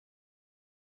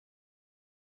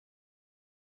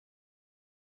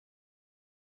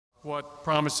What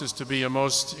promises to be a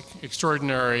most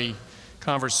extraordinary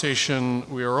conversation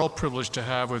we are all privileged to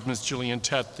have with Ms. Gillian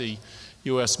Tett, the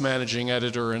U.S. Managing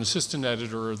Editor and Assistant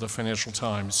Editor of the Financial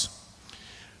Times.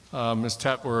 Ms.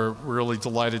 Tett, we're really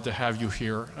delighted to have you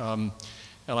here. And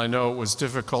I know it was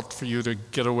difficult for you to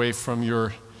get away from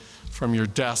your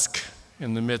desk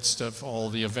in the midst of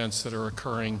all the events that are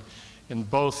occurring in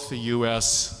both the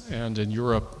U.S. and in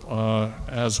Europe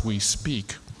as we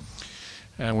speak.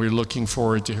 And we're looking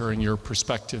forward to hearing your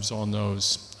perspectives on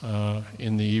those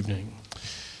in the evening.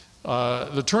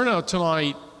 The turnout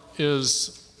tonight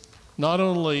is not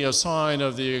only a sign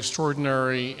of the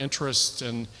extraordinary interest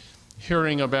in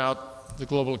hearing about the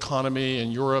global economy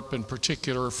and Europe in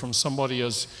particular from somebody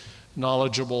as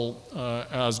knowledgeable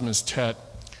as Ms. Tett.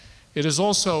 It is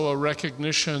also a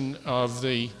recognition of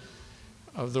the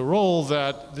role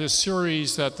that this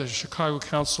series that the Chicago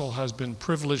Council has been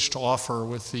privileged to offer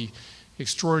with the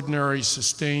extraordinary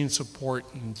sustained support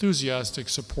and enthusiastic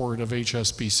support of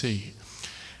HSBC.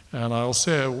 And I'll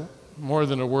say more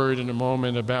than a word in a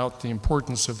moment about the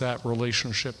importance of that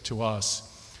relationship to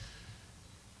us.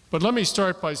 But let me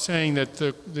start by saying that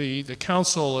the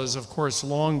Council has, of course,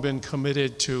 long been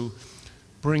committed to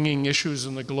bringing issues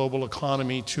in the global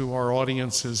economy to our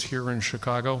audiences here in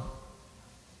Chicago.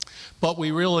 But we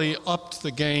really upped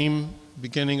the game,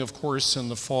 beginning, of course, in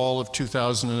the fall of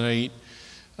 2008,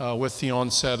 with the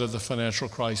onset of the financial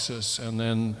crisis and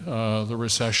then the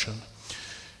recession,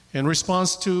 in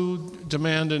response to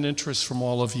demand and interest from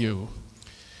all of you.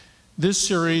 This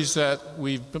series that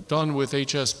we've done with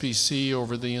HSBC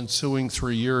over the ensuing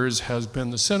 3 years has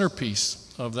been the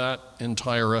centerpiece of that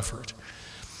entire effort.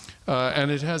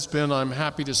 And it has been, I'm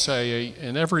happy to say,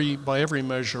 by every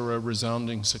measure, a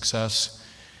resounding success.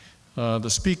 The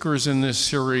speakers in this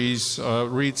series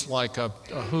reads like a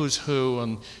who's who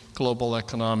and global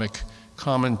economic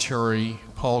commentary: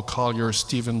 Paul Collier,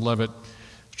 Stephen Levitt,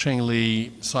 Cheng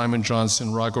Li, Simon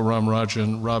Johnson, Raghuram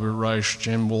Rajan, Robert Reich,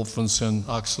 Jim Wolfenson,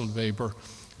 Axel Weber,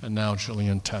 and now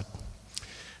Gillian Tett.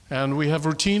 And we have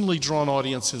routinely drawn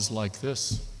audiences like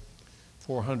this,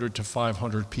 400 to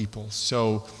 500 people.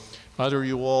 So either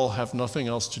you all have nothing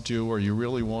else to do or you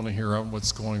really want to hear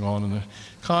what's going on in the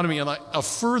economy. And a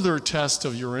further test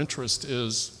of your interest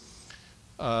is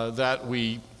that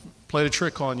we played a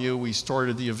trick on you. We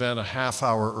started the event a half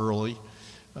hour early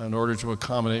in order to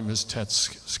accommodate Ms.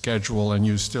 Tett's schedule, and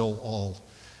you still all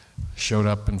showed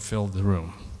up and filled the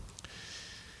room.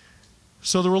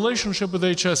 So the relationship with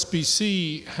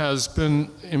HSBC has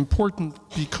been important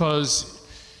because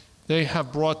they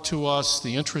have brought to us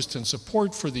the interest and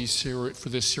support for this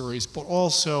series, but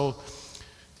also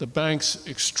the bank's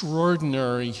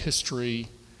extraordinary history,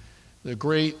 the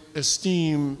great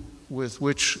esteem with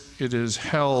which it is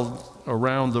held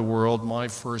around the world. My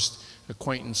first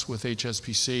acquaintance with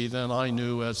HSBC, then I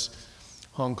knew as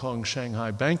Hong Kong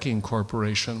Shanghai Banking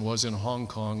Corporation, was in Hong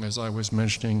Kong, as I was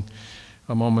mentioning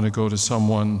a moment ago to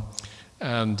someone.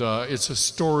 And it's a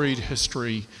storied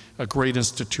history, a great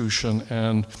institution,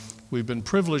 and we've been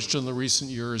privileged in the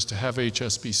recent years to have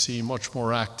HSBC much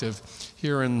more active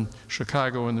here in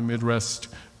Chicago in the Midwest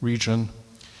region.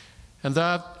 And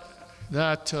that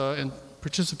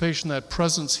participation, that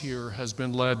presence here has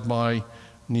been led by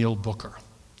Neil Booker.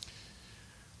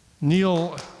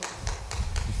 Neil,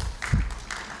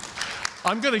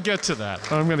 I'm going to get to that.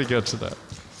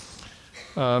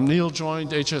 Neil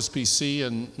joined HSBC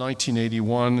in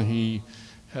 1981. He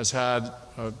has had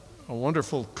a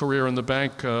wonderful career in the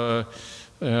bank in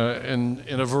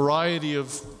a variety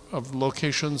of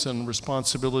locations and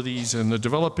responsibilities in the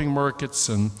developing markets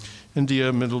and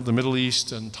India, the Middle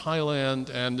East, and Thailand,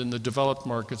 and in the developed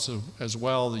markets as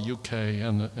well, the UK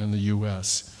and the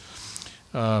US.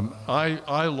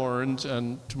 I learned,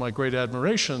 and to my great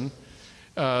admiration,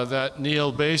 that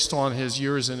Neil, based on his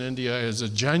years in India, is a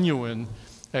genuine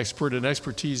expert and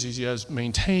expertise he has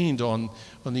maintained on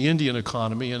the Indian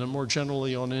economy and more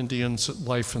generally on Indian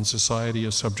life and society,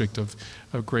 a subject of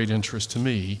great interest to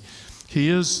me. He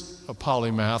is a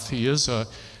polymath, he is a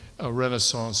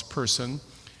Renaissance person,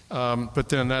 but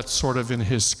then that's sort of in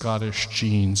his Scottish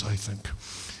genes, I think.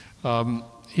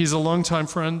 He's a longtime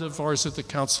friend of ours at the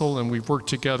Council, and we've worked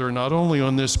together not only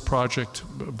on this project,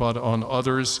 but on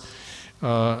others.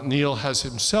 Neil has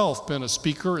himself been a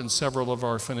speaker in several of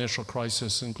our financial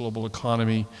crisis and global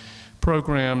economy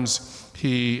programs.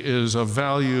 He is a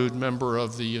valued member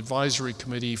of the advisory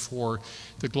committee for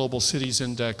the Global Cities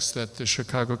Index that the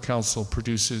Chicago Council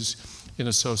produces in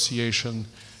association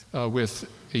with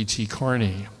A.T.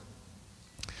 Kearney.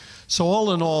 So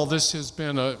all in all, this has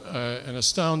been an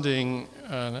astounding,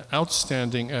 an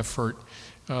outstanding effort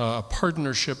a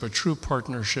partnership, a true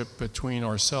partnership between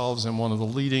ourselves and one of the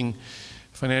leading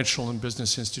financial and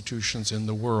business institutions in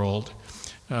the world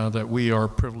that we are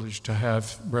privileged to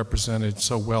have represented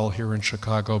so well here in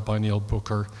Chicago by Neil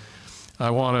Booker. I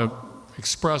want to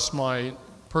express my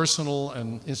personal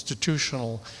and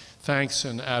institutional thanks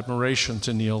and admiration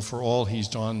to Neil for all he's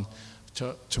done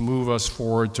to move us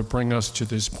forward, to bring us to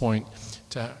this point,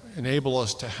 to enable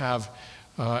us to have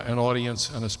an audience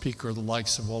and a speaker the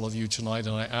likes of all of you tonight.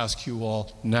 And I ask you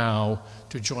all now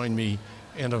to join me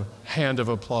in a round of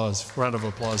applause for Neil.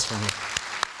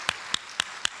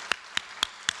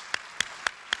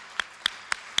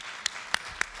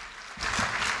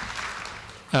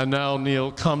 And now,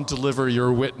 Neil, come deliver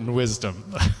your wit and wisdom.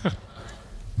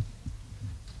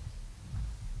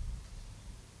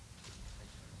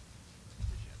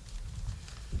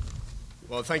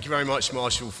 Well, thank you very much,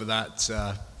 Marshall, for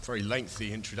that very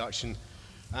lengthy introduction,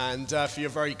 and for your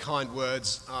very kind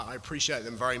words. I appreciate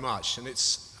them very much. And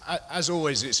it's, as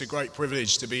always, it's a great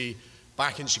privilege to be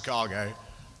back in Chicago.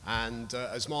 And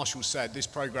as Marshall said, this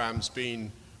program's been,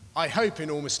 I hope,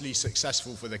 enormously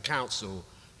successful for the Council,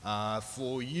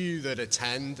 for you that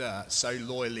attend so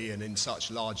loyally and in such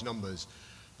large numbers.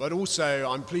 But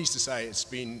also, I'm pleased to say it's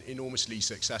been enormously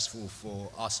successful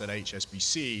for us at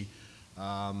HSBC.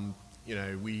 You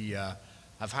know, we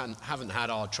haven't had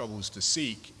our troubles to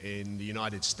seek in the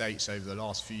United States over the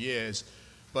last few years,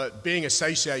 but being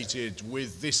associated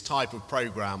with this type of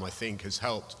program, I think, has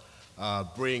helped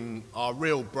bring our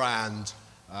real brand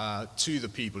to the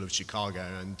people of Chicago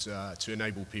and to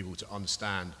enable people to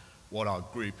understand what our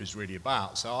group is really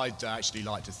about. So I'd actually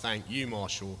like to thank you,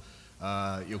 Marshall,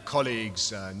 your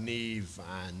colleagues, Neve,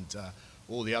 and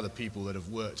all the other people that have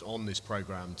worked on this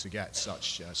program to get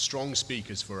such strong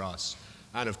speakers for us,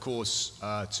 and of course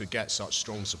to get such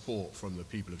strong support from the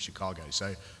people of Chicago.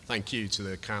 So thank you to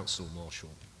the Council, Marshall.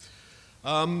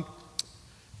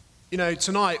 You know,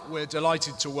 tonight we're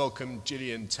delighted to welcome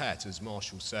Gillian Tett, as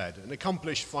Marshall said, an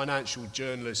accomplished financial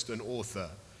journalist and author.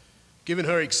 Given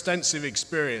her extensive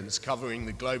experience covering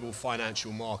the global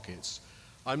financial markets,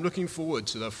 I'm looking forward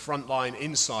to the frontline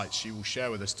insights she will share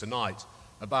with us tonight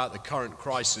about the current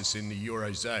crisis in the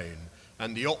eurozone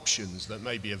and the options that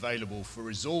may be available for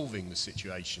resolving the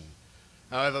situation.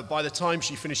 However, by the time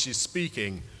she finishes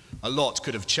speaking, a lot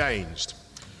could have changed.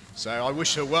 So I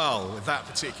wish her well with that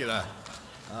particular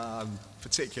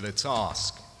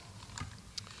task.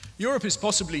 Europe is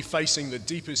possibly facing the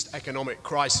deepest economic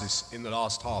crisis in the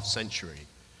last half-century.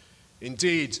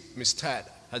 Indeed, Ms. Tett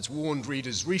has warned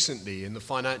readers recently in the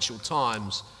Financial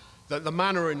Times that the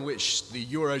manner in which the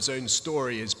eurozone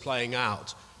story is playing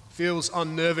out feels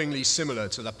unnervingly similar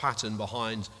to the pattern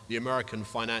behind the American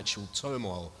financial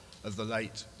turmoil of the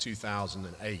late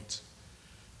 2008.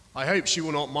 I hope she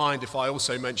will not mind if I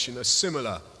also mention a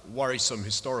similar worrisome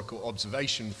historical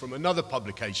observation from another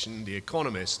publication, The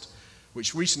Economist,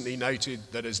 which recently noted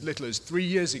that as little as 3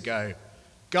 years ago,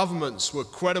 governments were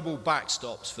credible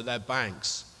backstops for their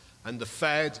banks, and the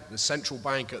Fed, the central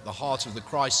bank at the heart of the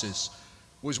crisis,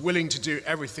 was willing to do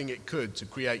everything it could to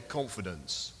create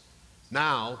confidence.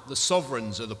 Now, the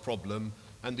sovereigns are the problem,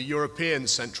 and the European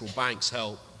Central Bank's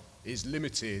help is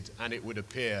limited, and it would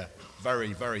appear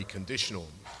very, very conditional.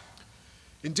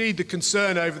 Indeed, the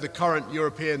concern over the current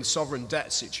European sovereign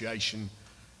debt situation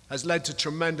has led to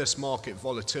tremendous market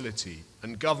volatility,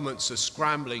 and governments are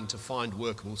scrambling to find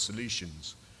workable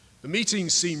solutions. The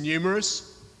meetings seem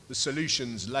numerous, the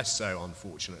solutions less so,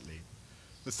 unfortunately.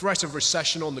 The threat of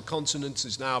recession on the continent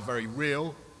is now very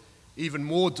real. Even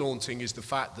more daunting is the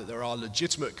fact that there are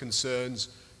legitimate concerns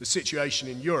the situation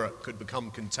in Europe could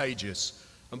become contagious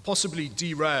and possibly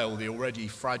derail the already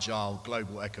fragile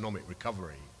global economic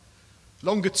recovery.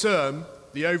 Longer term,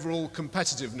 the overall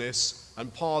competitiveness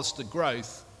and paths to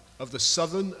growth of the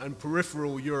southern and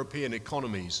peripheral European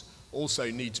economies also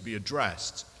need to be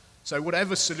addressed. So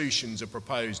whatever solutions are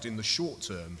proposed in the short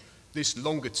term, this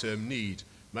longer term need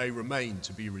may remain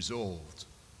to be resolved.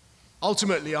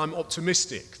 Ultimately, I'm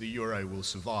optimistic the euro will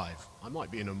survive. I might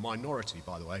be in a minority,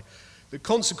 by the way. The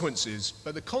consequences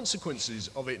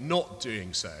of it not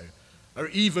doing so are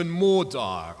even more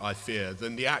dire, I fear,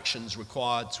 than the actions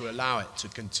required to allow it to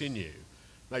continue.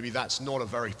 Maybe that's not a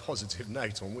very positive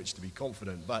note on which to be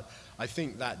confident, but I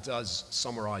think that does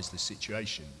summarize the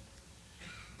situation.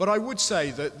 But I would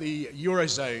say that the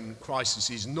eurozone crisis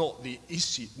is not the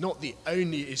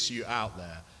only issue out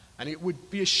there, and it would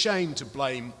be a shame to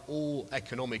blame all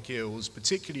economic ills,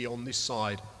 particularly on this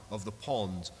side of the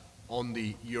pond, on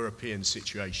the European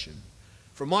situation.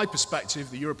 From my perspective,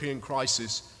 the European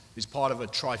crisis is part of a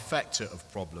trifecta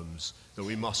of problems that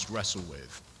we must wrestle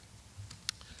with.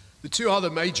 The two other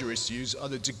major issues are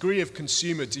the degree of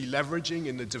consumer deleveraging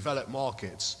in the developed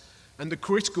markets and the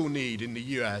critical need in the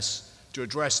US to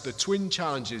address the twin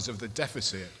challenges of the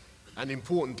deficit and,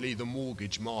 importantly, the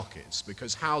mortgage markets,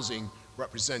 because housing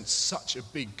represents such a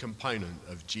big component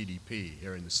of GDP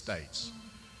here in the States.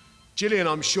 Gillian,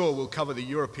 I'm sure, will cover the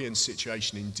European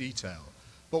situation in detail,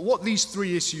 but what these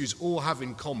three issues all have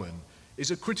in common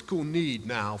is a critical need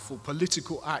now for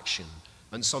political action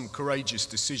and some courageous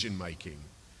decision-making.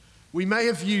 We may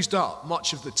have used up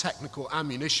much of the technical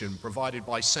ammunition provided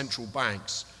by central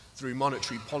banks through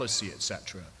monetary policy,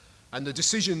 etc., and the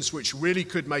decisions which really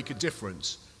could make a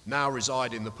difference now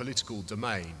reside in the political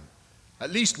domain.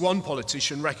 At least one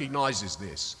politician recognizes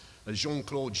this, as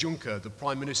Jean-Claude Juncker, the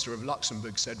Prime Minister of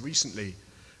Luxembourg, said recently,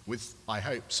 with, I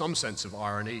hope, some sense of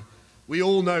irony, "We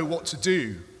all know what to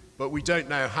do, but we don't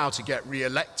know how to get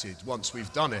re-elected once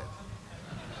we've done it."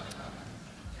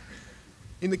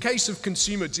 In the case of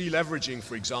consumer deleveraging,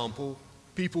 for example,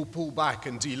 people pull back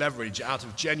and deleverage out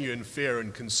of genuine fear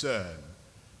and concern.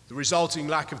 The resulting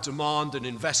lack of demand and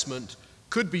investment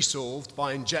could be solved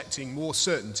by injecting more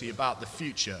certainty about the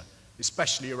future,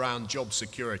 especially around job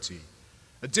security.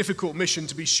 A difficult mission,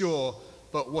 to be sure,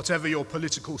 but whatever your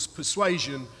political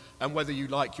persuasion and whether you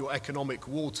like your economic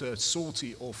water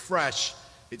salty or fresh,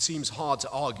 it seems hard to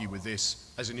argue with this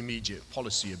as an immediate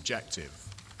policy objective.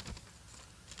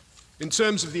 In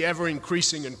terms of the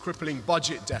ever-increasing and crippling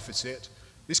budget deficit,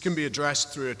 this can be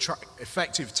addressed through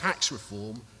effective tax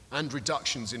reform and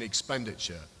reductions in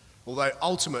expenditure, although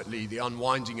ultimately the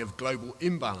unwinding of global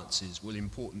imbalances will be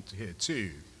important here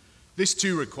too. This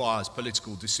too requires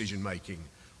political decision-making,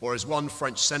 or as one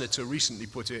French senator recently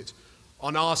put it,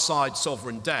 on our side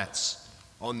sovereign debts,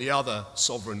 on the other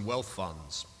sovereign wealth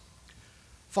funds.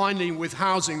 Finally, with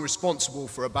housing responsible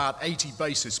for about 80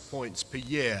 basis points per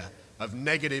year of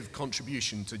negative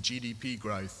contribution to GDP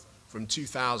growth from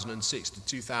 2006 to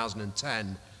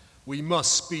 2010, we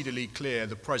must speedily clear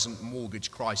the present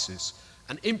mortgage crisis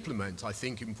and implement, I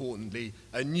think importantly,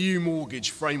 a new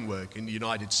mortgage framework in the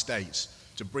United States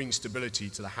to bring stability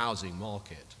to the housing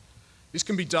market. This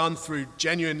can be done through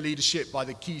genuine leadership by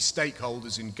the key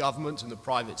stakeholders in government and the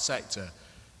private sector,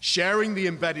 sharing the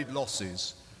embedded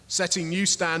losses, setting new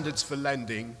standards for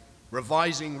lending,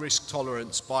 revising risk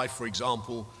tolerance by, for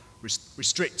example,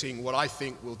 restricting what I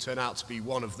think will turn out to be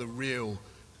one of the real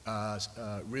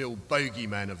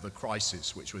bogeymen of the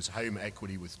crisis, which was home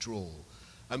equity withdrawal,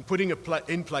 and putting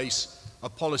in place a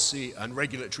policy and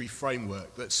regulatory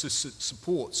framework that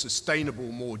supports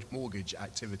sustainable mortgage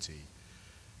activity.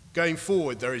 Going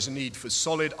forward, there is a need for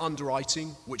solid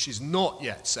underwriting, which is not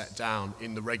yet set down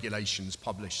in the regulations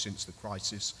published since the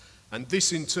crisis, and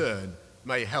this in turn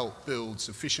may help build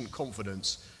sufficient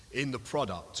confidence in the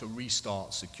product to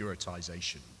restart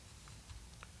securitization.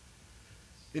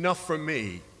 Enough from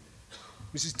me.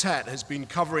 Mrs. Tett has been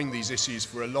covering these issues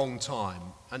for a long time,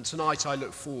 and tonight I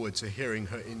look forward to hearing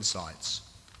her insights.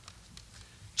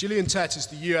 Gillian Tett is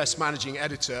the US Managing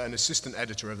Editor and Assistant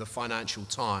Editor of the Financial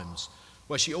Times,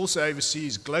 where she also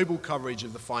oversees global coverage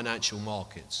of the financial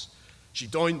markets. She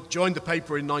joined the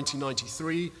paper in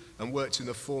 1993 and worked in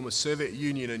the former Soviet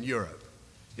Union and Europe.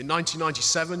 In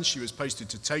 1997, she was posted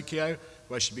to Tokyo,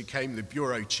 where she became the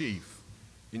bureau chief.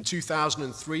 In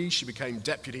 2003, she became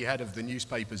deputy head of the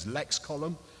newspaper's Lex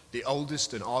column, the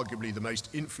oldest and arguably the most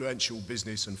influential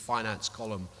business and finance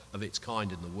column of its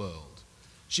kind in the world.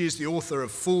 She is the author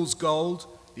of Fool's Gold,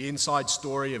 the inside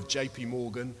story of JP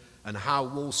Morgan and how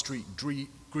Wall Street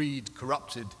greed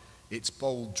corrupted its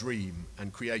bold dream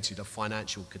and created a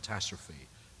financial catastrophe,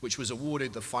 which was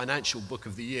awarded the Financial Book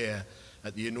of the Year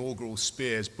at the inaugural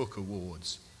Spears Book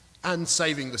Awards, and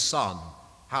Saving the Sun,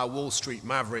 how Wall Street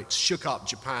mavericks shook up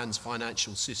Japan's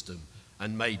financial system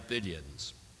and made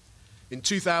billions. In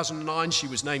 2009, she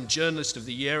was named Journalist of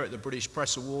the Year at the British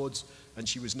Press Awards, and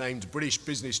she was named British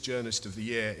Business Journalist of the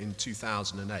Year in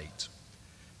 2008.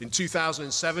 In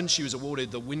 2007, she was awarded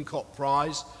the Wincott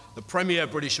Prize, the premier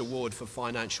British award for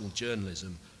financial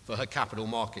journalism, for her capital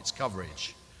markets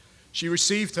coverage. She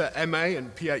received her MA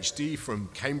and PhD from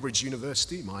Cambridge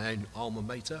University, my own alma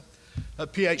mater. Her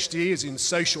PhD is in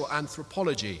social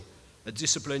anthropology, a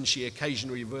discipline she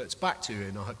occasionally reverts back to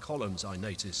in her columns, I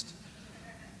noticed.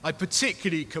 I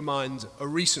particularly commend a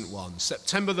recent one,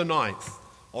 September the 9th,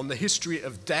 on the history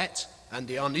of debt and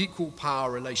the unequal power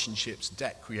relationships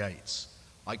debt creates.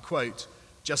 I quote,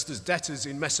 "Just as debtors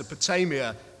in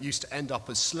Mesopotamia used to end up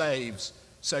as slaves,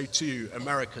 so too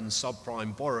American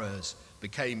subprime borrowers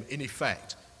became, in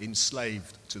effect,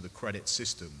 enslaved to the credit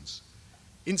systems.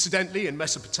 Incidentally, in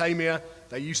Mesopotamia,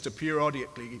 they used to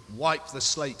periodically wipe the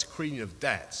slate clean of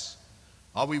debts.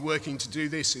 Are we working to do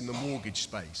this in the mortgage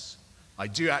space? I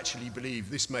do actually believe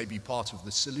this may be part of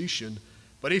the solution,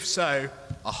 but if so,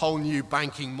 a whole new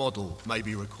banking model may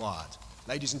be required.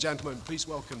 Ladies and gentlemen, please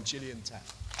welcome Gillian Tett.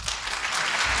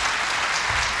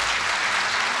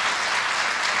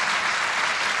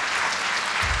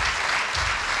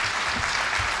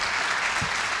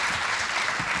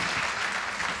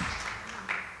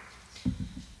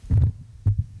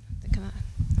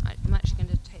 I'm actually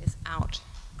going to take this out.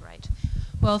 Great.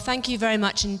 Well, thank you very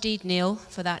much indeed, Neil,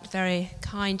 for that very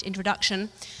kind introduction.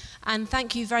 And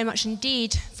thank you very much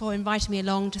indeed for inviting me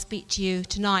along to speak to you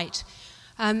tonight.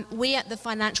 We at the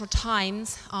Financial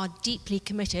Times are deeply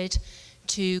committed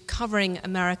to covering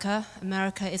America.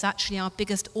 America is actually our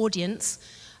biggest audience,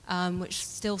 which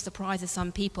still surprises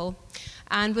some people.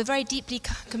 And we're very deeply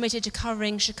committed to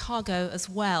covering Chicago as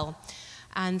well.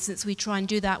 And since we try and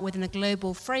do that within a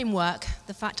global framework,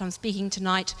 the fact I'm speaking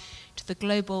tonight to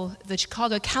the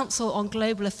Chicago Council on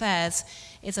Global Affairs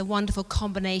is a wonderful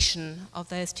combination of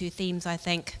those two themes, I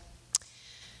think.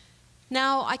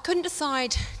 Now, I couldn't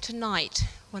decide tonight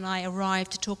when I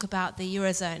arrived to talk about the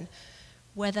eurozone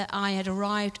whether I had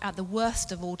arrived at the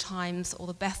worst of all times or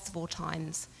the best of all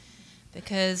times,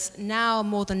 because now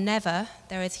more than ever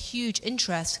there is huge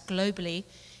interest globally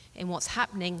in what's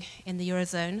happening in the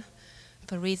eurozone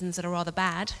for reasons that are rather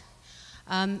bad.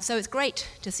 So it's great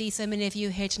to see so many of you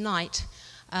here tonight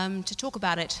to talk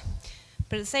about it.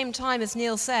 But at the same time, as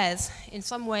Neil says, in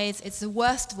some ways it's the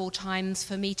worst of all times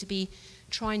for me to be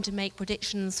trying to make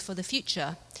predictions for the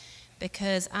future,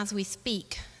 because as we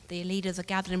speak, the leaders are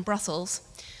gathered in Brussels,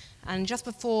 and just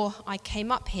before I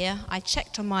came up here, I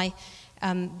checked on my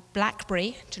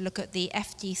BlackBerry to look at the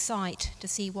FD site to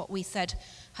see what we said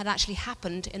had actually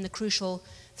happened in the crucial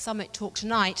summit talk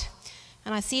tonight,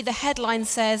 and I see the headline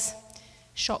says,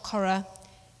 shock horror,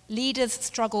 leaders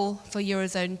struggle for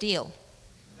Eurozone deal.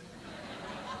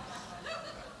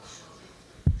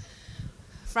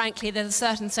 Frankly, there's a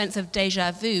certain sense of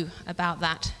déjà vu about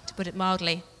that, to put it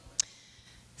mildly.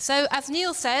 So, as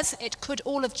Neil says, it could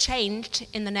all have changed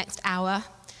in the next hour.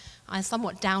 I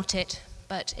somewhat doubt it,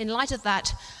 but in light of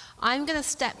that, I'm going to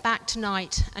step back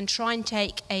tonight and try and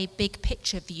take a big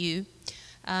picture view.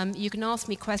 You can ask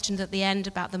me questions at the end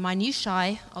about the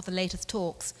minutiae of the latest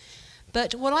talks,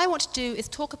 but what I want to do is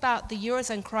talk about the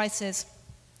Eurozone crisis,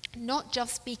 not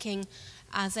just speaking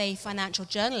as a financial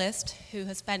journalist who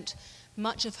has spent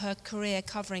much of her career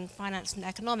covering finance and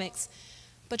economics,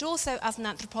 but also as an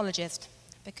anthropologist,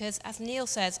 because as Neil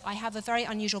says, I have a very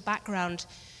unusual background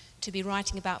to be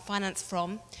writing about finance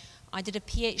from. I did a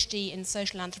PhD in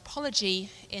social anthropology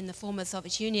in the former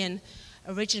Soviet Union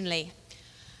originally.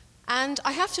 And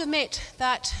I have to admit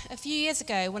that a few years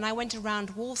ago, when I went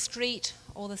around Wall Street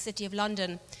or the City of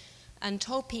London and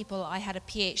told people I had a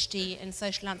PhD in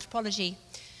social anthropology,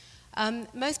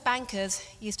 most bankers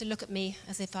used to look at me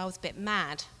as if I was a bit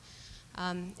mad.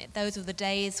 Those were the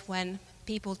days when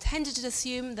people tended to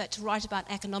assume that to write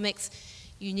about economics,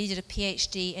 you needed a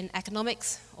PhD in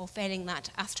economics, or failing that,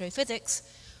 astrophysics,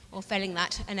 or failing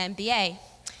that, an MBA.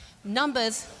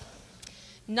 Numbers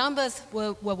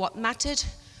were what mattered.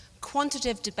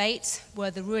 Quantitative debates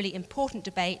were the really important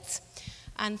debates,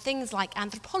 and things like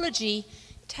anthropology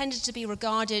tended to be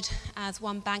regarded, as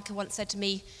one banker once said to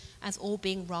me, as all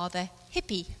being rather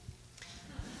hippie.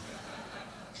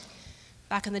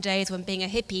 Back in the days when being a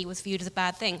hippie was viewed as a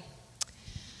bad thing.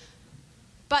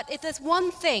 But if there's one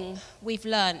thing we've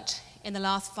learnt in the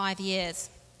last 5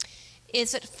 years,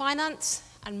 is that finance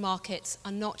and markets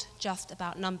are not just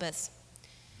about numbers.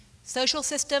 Social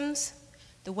systems,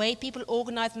 the way people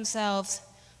organize themselves,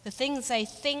 the things they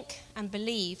think and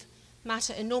believe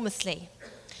matter enormously.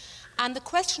 And the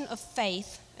question of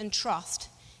faith and trust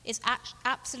is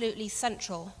absolutely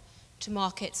central to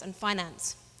markets and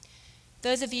finance.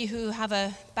 Those of you who have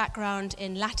a background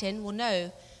in Latin will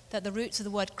know that the roots of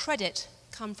the word credit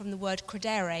come from the word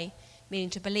credere, meaning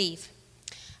to believe.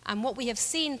 And what we have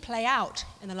seen play out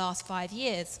in the last 5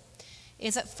 years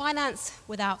is that finance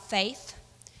without faith,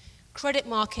 credit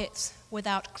markets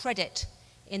without credit,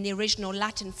 in the original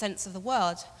Latin sense of the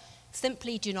word,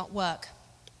 simply do not work.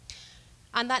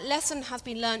 And that lesson has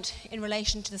been learnt in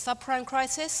relation to the subprime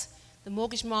crisis, the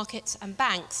mortgage markets and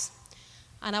banks.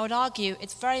 And I would argue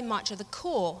it's very much at the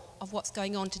core of what's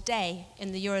going on today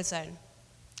in the Eurozone.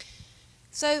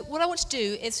 So what I want to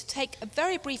do is to take a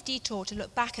very brief detour to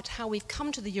look back at how we've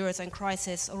come to the Eurozone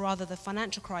crisis, or rather the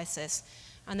financial crisis,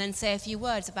 and then say a few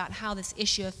words about how this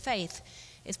issue of faith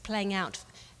is playing out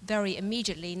very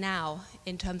immediately now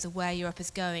in terms of where Europe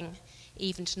is going,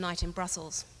 even tonight in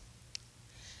Brussels.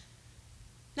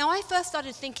 Now, I first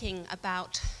started thinking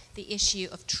about the issue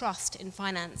of trust in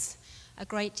finance a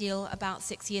great deal about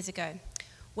 6 years ago,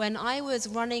 when I was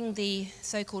running the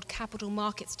so-called capital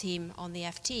markets team on the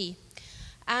FT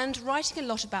and writing a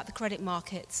lot about the credit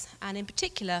markets, and in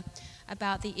particular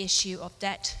about the issue of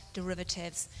debt,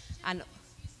 derivatives, and...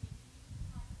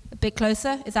 A bit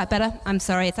closer? Is that better? I'm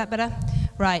sorry, is that better?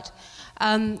 Right.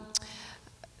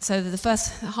 So the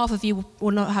first half of you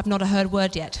will have not heard a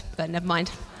word yet, but never mind.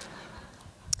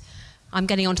 I'm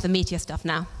getting on to the meatier stuff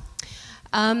now.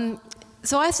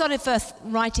 So I started first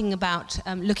writing about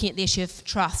looking at the issue of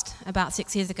trust about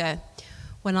 6 years ago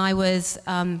when I was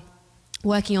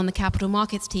working on the capital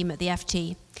markets team at the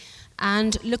FT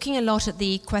and looking a lot at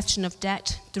the question of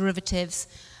debt, derivatives,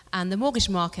 and the mortgage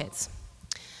markets.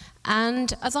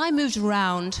 And as I moved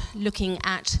around looking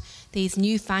at these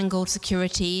newfangled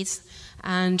securities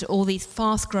and all these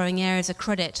fast-growing areas of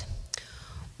credit,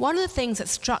 one of the things that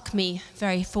struck me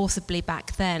very forcibly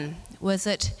back then was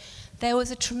that there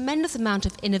was a tremendous amount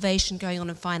of innovation going on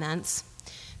in finance,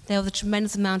 there was a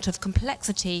tremendous amount of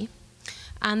complexity,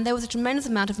 and there was a tremendous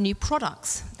amount of new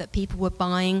products that people were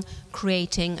buying,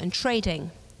 creating, and trading.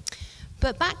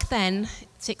 But back then,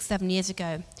 6, 7 years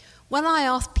ago, when I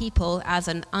asked people as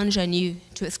an ingénue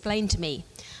to explain to me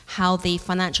how the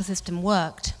financial system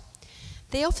worked,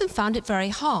 they often found it very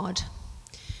hard.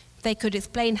 They could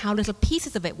explain how little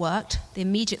pieces of it worked, the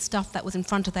immediate stuff that was in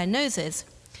front of their noses.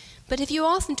 But if you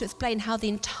asked them to explain how the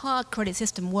entire credit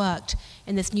system worked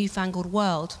in this newfangled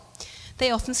world, they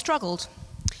often struggled.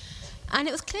 And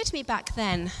it was clear to me back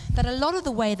then that a lot of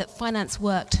the way that finance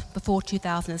worked before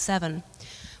 2007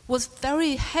 was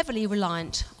very heavily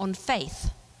reliant on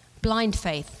faith. Blind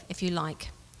faith, if you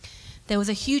like. There was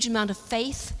a huge amount of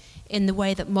faith in the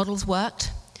way that models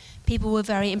worked. People were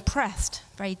very impressed,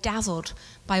 very dazzled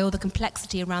by all the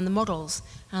complexity around the models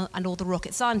and all the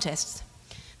rocket scientists.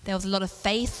 There was a lot of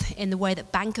faith in the way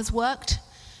that bankers worked.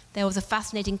 There was a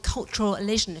fascinating cultural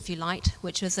illusion, if you like,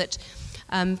 which was that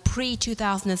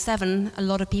pre-2007, a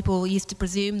lot of people used to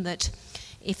presume that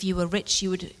if you were rich,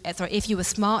 if you were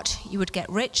smart, you would get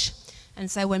rich. And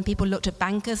so when people looked at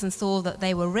bankers and saw that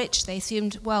they were rich, they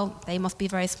assumed, well, they must be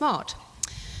very smart.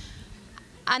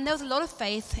 And there was a lot of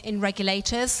faith in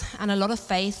regulators and a lot of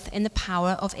faith in the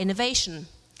power of innovation.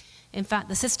 In fact,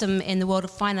 the system in the world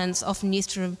of finance often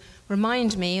used to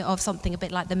remind me of something a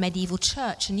bit like the medieval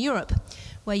church in Europe,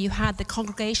 where you had the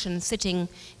congregation sitting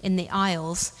in the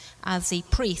aisles as the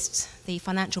priests, the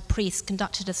financial priests,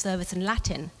 conducted a service in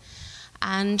Latin.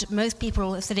 And most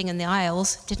people sitting in the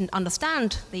aisles didn't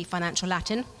understand the financial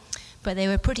Latin, but they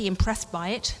were pretty impressed by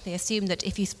it. They assumed that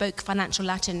if you spoke financial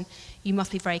Latin, you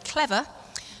must be very clever.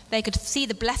 They could see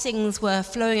the blessings were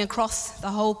flowing across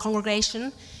the whole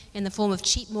congregation in the form of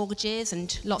cheap mortgages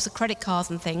and lots of credit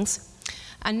cards and things.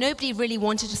 And nobody really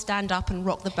wanted to stand up and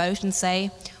rock the boat and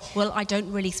say, well, I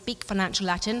don't really speak financial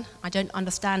Latin. I don't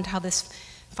understand how this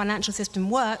financial system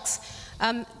works.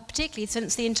 Particularly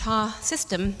since the entire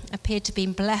system appeared to be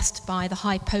blessed by the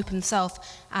High Pope himself,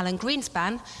 Alan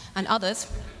Greenspan, and others,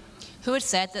 who had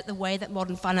said that the way that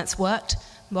modern finance worked,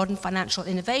 modern financial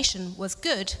innovation, was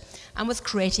good and was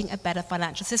creating a better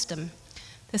financial system.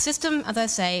 The system, as I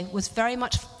say, was very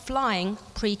much flying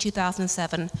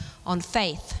pre-2007 on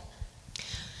faith.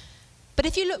 But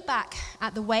if you look back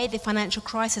at the way the financial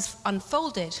crisis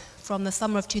unfolded from the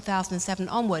summer of 2007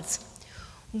 onwards,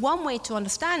 one way to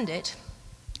understand it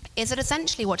is that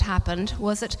essentially what happened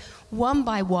was that one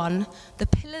by one, the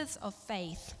pillars of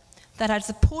faith that had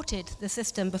supported the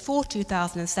system before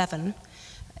 2007,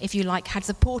 if you like, had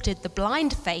supported the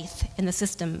blind faith in the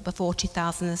system before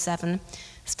 2007,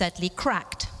 steadily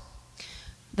cracked.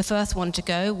 The first one to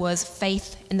go was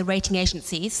faith in the rating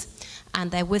agencies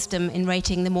and their wisdom in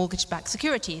rating the mortgage-backed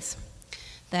securities.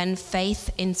 Then faith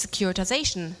in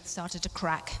securitization started to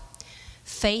crack.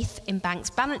 Faith in banks'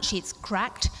 balance sheets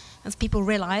cracked as people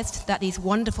realized that these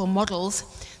wonderful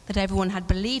models that everyone had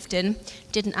believed in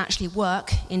didn't actually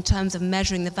work in terms of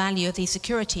measuring the value of these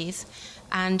securities.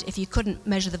 And if you couldn't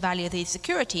measure the value of these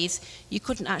securities, you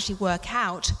couldn't actually work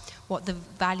out what the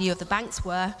value of the banks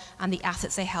were and the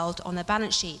assets they held on their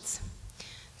balance sheets.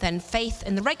 Then faith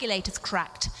in the regulators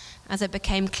cracked as it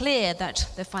became clear that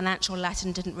the financial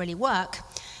Latin didn't really work,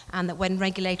 and that when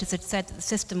regulators had said that the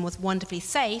system was wonderfully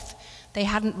safe, they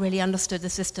hadn't really understood the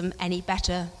system any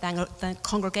better than the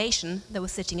congregation that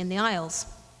was sitting in the aisles.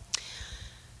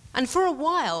 And for a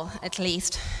while, at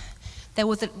least, there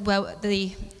was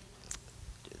the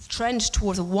trend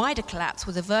towards a wider collapse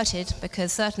was averted,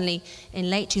 because certainly in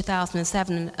late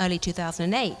 2007 and early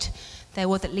 2008, there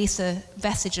was at least a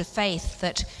vestige of faith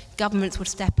that governments would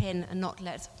step in and not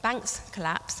let banks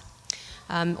collapse.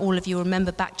 All of you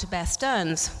remember back to Bear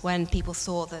Stearns, when people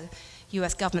saw the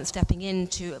US government stepping in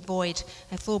to avoid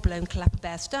a full-blown collapse of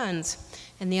Bear Stearns.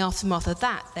 In the aftermath of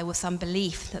that, there was some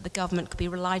belief that the government could be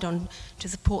relied on to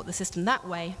support the system that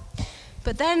way.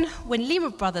 But then, when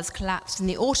Lehman Brothers collapsed in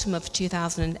the autumn of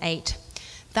 2008,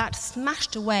 that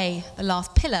smashed away the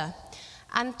last pillar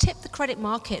and tipped the credit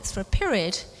markets for a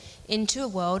period into a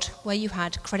world where you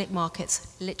had credit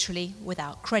markets literally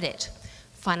without credit,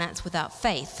 finance without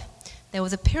faith. There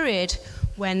was a period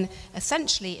when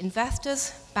essentially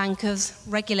investors, bankers,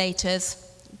 regulators,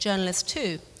 journalists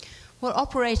too, were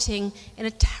operating in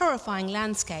a terrifying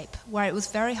landscape where it was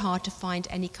very hard to find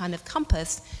any kind of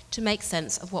compass to make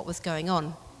sense of what was going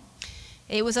on.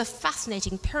 It was a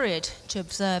fascinating period to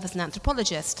observe as an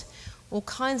anthropologist. All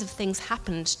kinds of things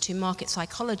happened to market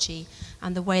psychology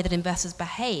and the way that investors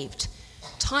behaved.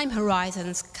 Time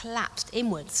horizons collapsed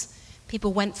inwards.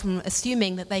 People went from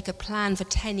assuming that they could plan for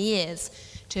 10 years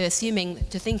to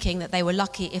thinking that they were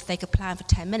lucky if they could plan for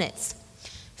 10 minutes.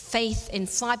 Faith in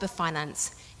cyber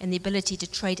finance, in the ability to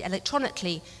trade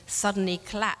electronically, suddenly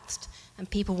collapsed, and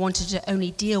people wanted to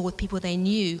only deal with people they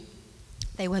knew.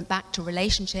 They went back to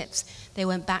relationships, they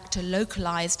went back to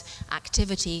localized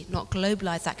activity, not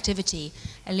globalized activity,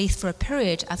 at least for a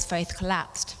period as faith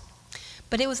collapsed.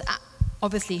 But it was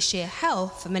obviously sheer hell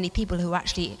for many people who were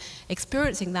actually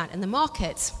experiencing that in the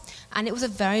markets, and it was a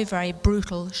very, very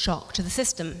brutal shock to the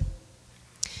system.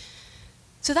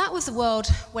 So that was the world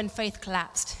when faith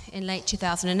collapsed in late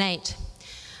 2008.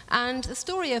 And the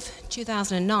story of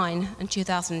 2009 and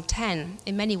 2010,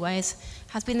 in many ways,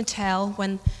 has been the tale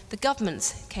when the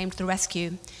governments came to the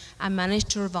rescue and managed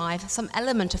to revive some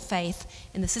element of faith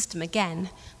in the system again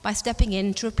by stepping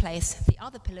in to replace the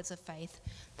other pillars of faith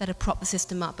that had propped the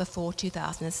system up before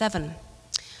 2007.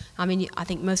 I mean, I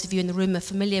think most of you in the room are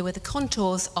familiar with the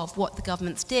contours of what the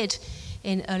governments did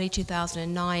in early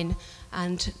 2009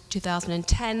 and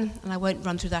 2010, and I won't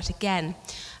run through that again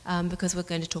because we're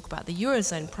going to talk about the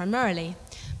eurozone primarily.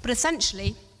 But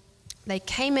essentially, they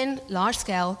came in large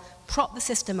scale, propped the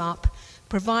system up,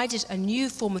 provided a new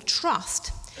form of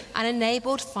trust, and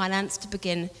enabled finance to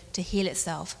begin to heal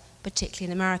itself,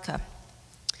 particularly in America.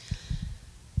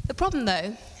 The problem,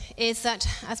 though, is that,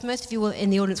 as most of you in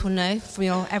the audience will know from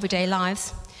your everyday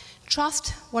lives,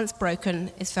 trust, once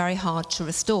broken, is very hard to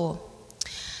restore.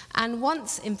 And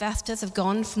once investors have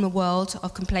gone from a world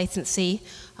of complacency,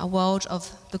 a world of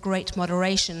the great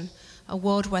moderation, a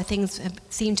world where things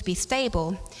seem to be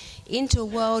stable, into a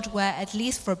world where, at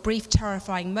least for a brief,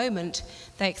 terrifying moment,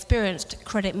 they experienced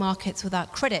credit markets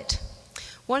without credit.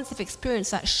 Once they've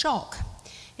experienced that shock,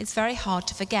 it's very hard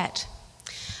to forget.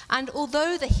 And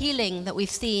although the healing that we've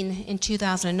seen in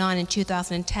 2009 and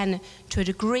 2010 to a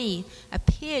degree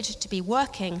appeared to be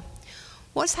working,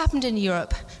 what's happened in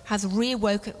Europe has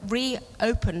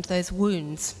reopened those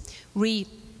wounds,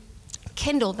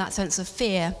 rekindled that sense of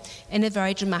fear in a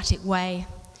very dramatic way.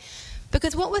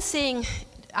 Because what we're seeing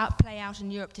play out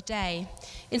in Europe today,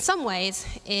 in some ways,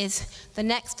 is the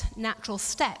next natural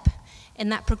step in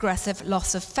that progressive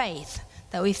loss of faith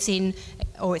that we've seen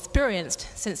or experienced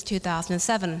since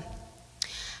 2007.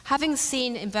 Having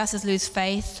seen investors lose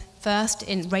faith, first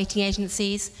in rating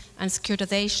agencies and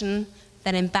securitization,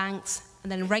 then in banks,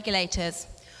 and then in regulators,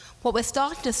 what we're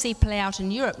starting to see play out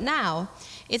in Europe now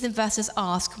is investors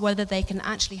ask whether they can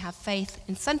actually have faith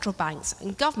in central banks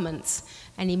and governments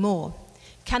anymore.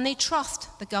 Can they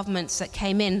trust the governments that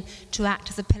came in to act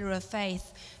as a pillar of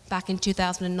faith back in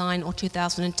 2009 or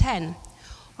 2010?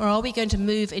 Or are we going to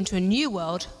move into a new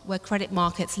world where credit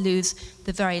markets lose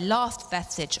the very last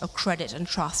vestige of credit and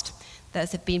trust that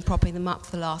has been propping them up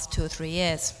for the last 2 or 3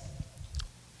 years?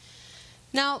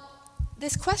 Now,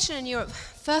 this question in Europe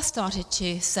first started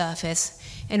to surface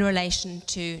in relation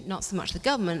to not so much the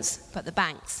governments, but the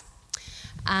banks.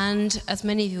 And as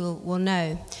many of you will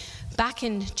know, back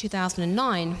in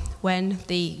 2009, when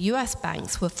the US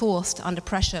banks were forced under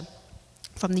pressure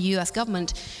from the US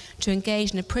government to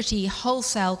engage in a pretty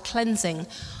wholesale cleansing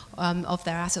of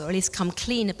their assets, or at least come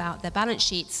clean about their balance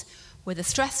sheets with the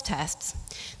stress tests,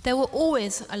 there were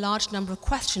always a large number of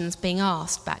questions being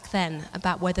asked back then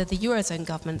about whether the eurozone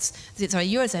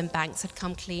eurozone banks had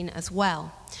come clean as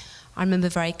well. I remember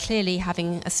very clearly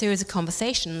having a series of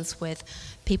conversations with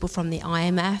people from the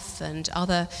IMF and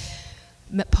other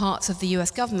parts of the US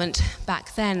government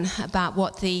back then about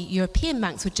what the European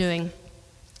banks were doing.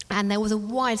 And there was a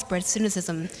widespread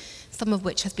cynicism, some of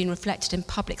which has been reflected in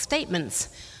public statements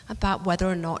about whether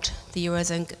or not the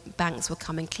eurozone banks were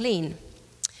coming clean.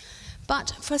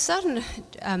 But for a certain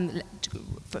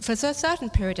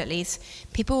period at least,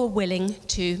 people were willing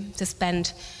to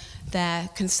spend their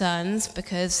concerns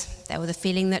because there was a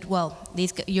feeling that, well,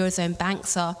 these eurozone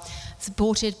banks are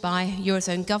supported by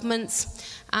eurozone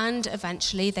governments, and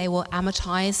eventually they will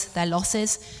amortize their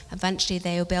losses. Eventually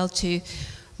they will be able to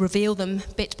reveal them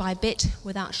bit by bit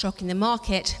without shocking the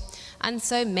market. And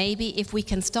so maybe if we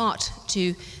can start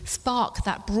to spark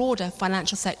that broader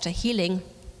financial sector healing,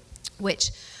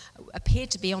 which appeared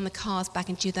to be on the cards back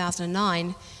in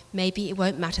 2009, maybe it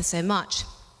won't matter so much.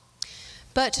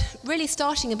 But really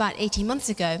starting about 18 months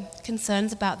ago,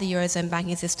 concerns about the eurozone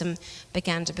banking system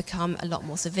began to become a lot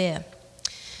more severe.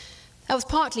 That was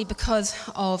partly because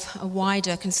of a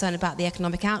wider concern about the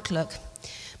economic outlook,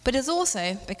 but it's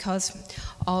also because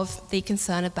of the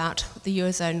concern about the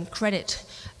eurozone credit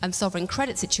and sovereign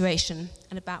credit situation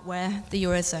and about where the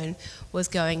eurozone was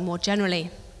going more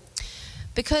generally.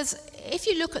 Because if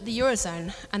you look at the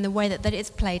eurozone and the way that it's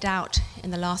played out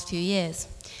in the last few years,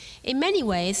 in many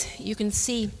ways you can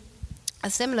see a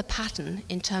similar pattern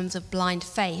in terms of blind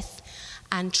faith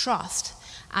and trust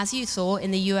as you saw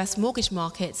in the US mortgage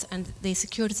markets and the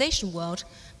securitization world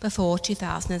before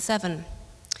 2007.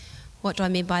 What do I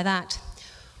mean by that?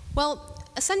 Well,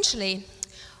 essentially,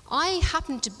 I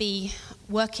happened to be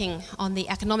working on the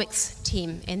economics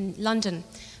team in London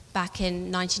back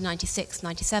in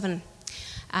 1996-97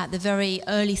 at the very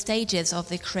early stages of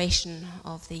the creation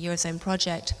of the Eurozone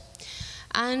project.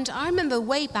 And I remember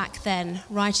way back then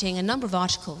writing a number of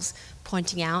articles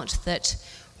pointing out that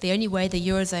the only way the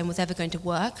Eurozone was ever going to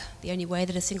work, the only way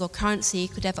that a single currency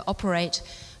could ever operate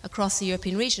across the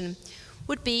European region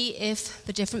would be if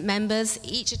the different members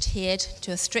each adhered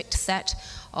to a strict set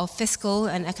of fiscal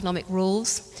and economic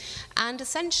rules and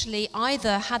essentially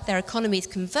either had their economies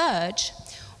converge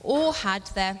or had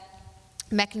their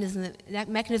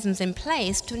mechanisms in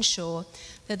place to ensure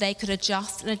that they could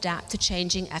adjust and adapt to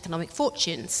changing economic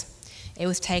fortunes. It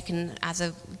was taken as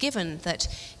a given that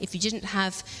if you didn't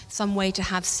have some way to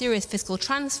have serious fiscal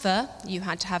transfer, you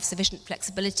had to have sufficient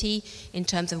flexibility in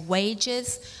terms of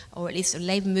wages, or at least a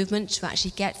labour movement to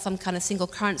actually get some kind of single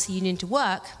currency union to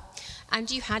work, and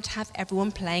you had to have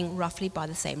everyone playing roughly by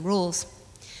the same rules.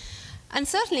 And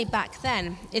certainly back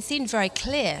then, it seemed very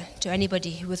clear to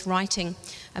anybody who was writing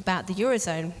about the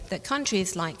Eurozone that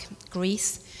countries like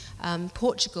Greece,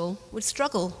 Portugal would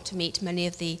struggle to meet many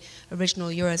of the original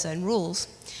Eurozone rules.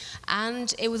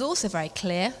 And it was also very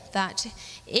clear that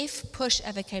if push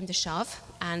ever came to shove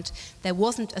and there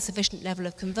wasn't a sufficient level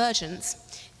of convergence,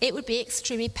 it would be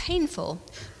extremely painful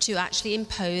to actually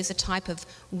impose a type of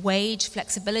wage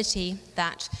flexibility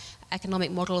that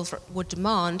economic models would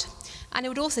demand. And it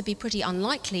would also be pretty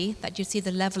unlikely that you'd see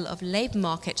the level of labour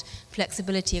market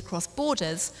flexibility across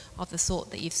borders of the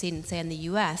sort that you've seen, say, in the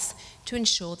US, to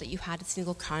ensure that you had a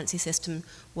single currency system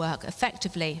work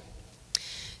effectively.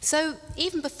 So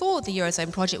even before the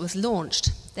Eurozone project was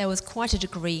launched, there was quite a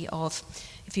degree of,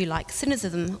 if you like,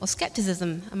 cynicism or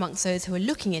scepticism amongst those who were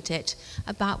looking at it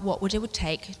about what it would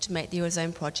take to make the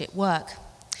Eurozone project work.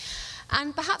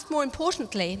 And perhaps more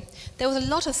importantly, there was a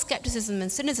lot of skepticism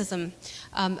and cynicism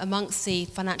amongst the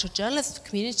financial journalist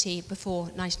community before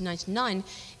 1999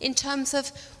 in terms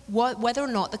of whether or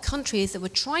not the countries that were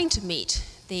trying to meet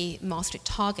the Maastricht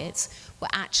targets were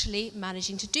actually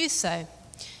managing to do so.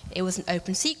 It was an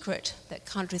open secret that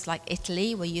countries like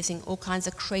Italy were using all kinds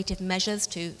of creative measures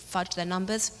to fudge their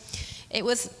numbers. It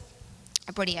was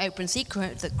a pretty open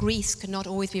secret that Greece could not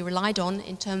always be relied on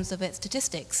in terms of its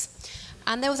statistics.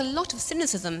 And there was a lot of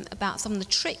cynicism about some of the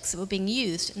tricks that were being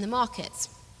used in the markets.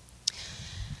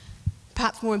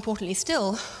 Perhaps more importantly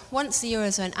still, once the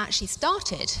Eurozone actually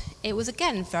started, it was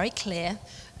again very clear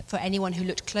for anyone who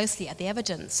looked closely at the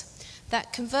evidence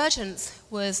that convergence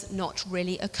was not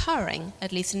really occurring,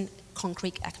 at least in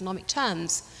concrete economic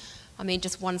terms. I mean,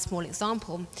 just one small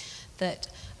example that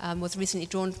was recently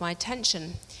drawn to my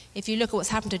attention. If you look at what's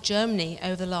happened to Germany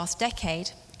over the last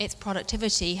decade, its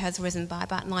productivity has risen by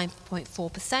about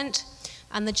 9.4%,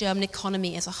 and the German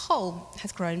economy as a whole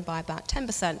has grown by about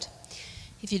 10%.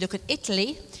 If you look at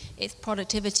Italy, its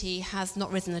productivity has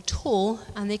not risen at all,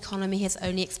 and the economy has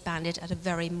only expanded at a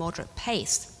very moderate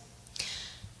pace.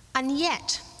 And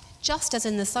yet, just as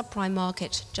in the subprime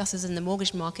market, just as in the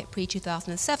mortgage market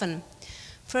pre-2007,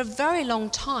 for a very long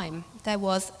time there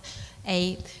was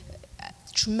a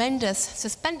tremendous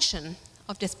suspension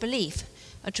of disbelief,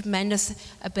 a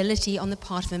tremendous ability on the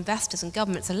part of investors and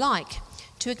governments alike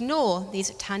to ignore these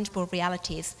tangible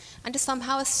realities and to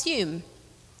somehow assume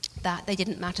that they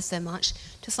didn't matter so much,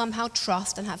 to somehow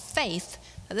trust and have faith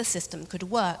that the system could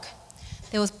work.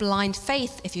 There was blind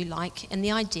faith, if you like, in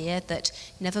the idea that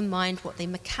never mind what the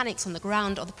mechanics on the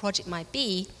ground of the project might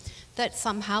be, that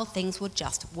somehow things would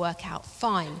just work out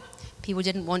fine. people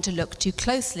didn't want to look too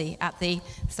closely at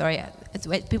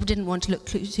people didn't want to look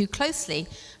too closely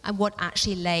at what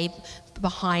actually lay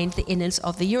behind the innards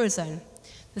of the eurozone.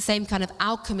 The same kind of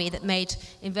alchemy that made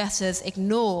investors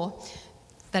ignore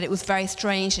that it was very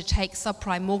strange to take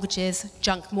subprime mortgages,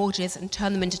 junk mortgages, and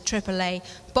turn them into AAA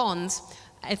bonds.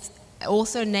 It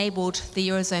also enabled the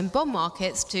eurozone bond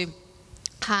markets to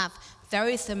have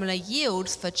very similar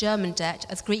yields for German debt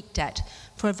as Greek debt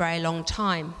for a very long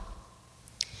time.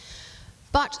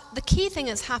 But the key thing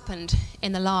that's happened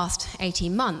in the last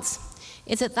 18 months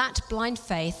is that that blind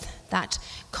faith, that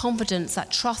confidence,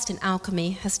 that trust in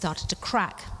alchemy has started to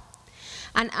crack.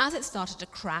 And as it started to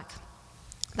crack,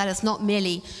 that has not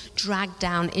merely dragged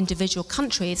down individual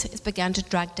countries, it's began to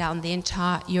drag down the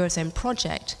entire eurozone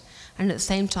project. And at the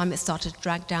same time, it started to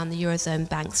drag down the eurozone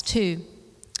banks too.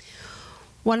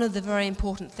 One of the very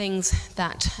important things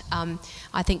that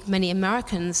I think many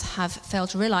Americans have failed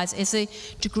to realize is the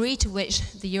degree to which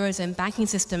the eurozone banking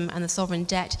system and the sovereign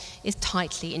debt is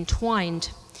tightly entwined.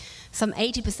 Some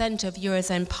 80% of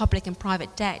eurozone public and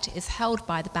private debt is held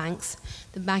by the banks.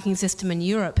 The banking system in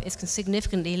Europe is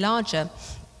significantly larger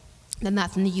than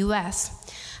that in the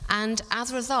US. And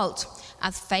as a result,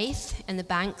 as faith in the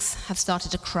banks have started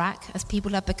to crack, as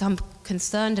people have become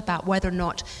concerned about whether or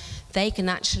not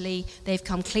they've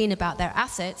come clean about their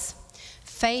assets,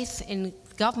 faith in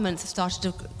governments have started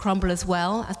to crumble as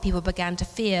well, as people began to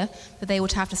fear that they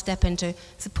would have to step in to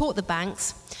support the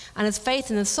banks. And as faith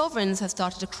in the sovereigns has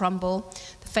started to crumble,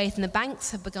 the faith in the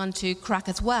banks have begun to crack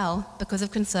as well because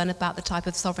of concern about the type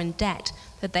of sovereign debt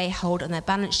that they hold on their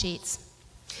balance sheets.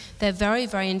 They're very,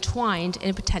 very entwined in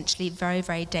a potentially very,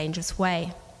 very dangerous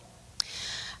way.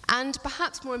 And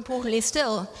perhaps more importantly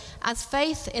still, as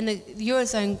faith in the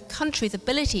eurozone countries'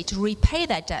 ability to repay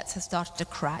their debts has started to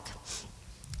crack,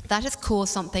 that has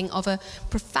caused something of a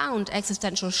profound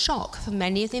existential shock for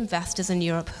many of the investors in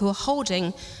Europe who are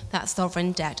holding that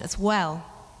sovereign debt as well.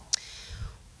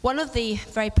 One of the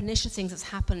very pernicious things that's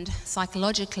happened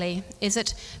psychologically is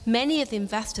that many of the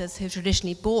investors who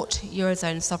traditionally bought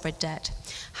eurozone sovereign debt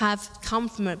have come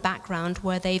from a background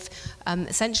where they've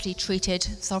essentially treated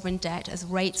sovereign debt as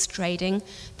rates trading.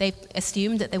 They've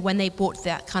assumed that when they bought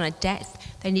that kind of debt,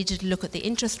 they needed to look at the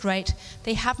interest rate.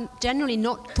 They haven't generally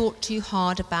not thought too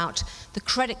hard about the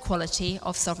credit quality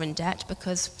of sovereign debt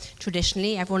because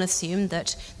traditionally everyone assumed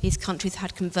that these countries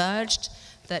had converged,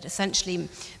 that essentially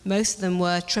most of them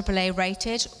were AAA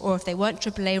rated, or if they weren't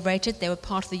AAA rated, they were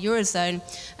part of the eurozone,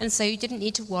 and so you didn't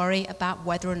need to worry about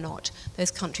whether or not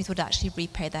those countries would actually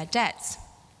repay their debts.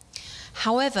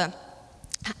 However,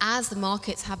 as the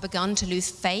markets have begun to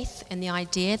lose faith in the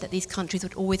idea that these countries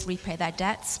would always repay their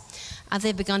debts, as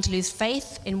they've begun to lose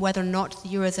faith in whether or not the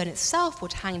eurozone itself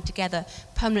would hang together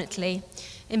permanently,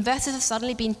 investors have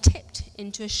suddenly been tipped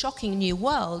into a shocking new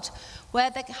world where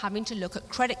they're having to look at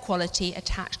credit quality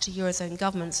attached to eurozone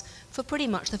governments for pretty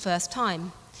much the first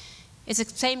time. It's the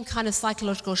same kind of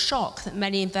psychological shock that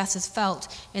many investors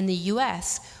felt in the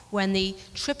US when the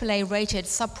AAA-rated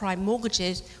subprime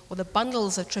mortgages, or the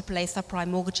bundles of AAA subprime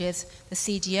mortgages, the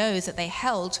CDOs that they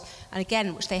held, and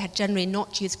again, which they had generally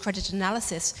not used credit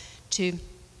analysis to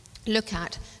look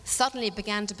at, suddenly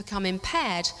began to become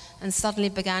impaired and suddenly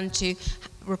began to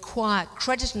require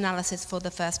credit analysis for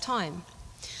the first time.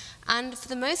 And for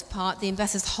the most part, the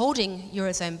investors holding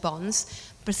eurozone bonds,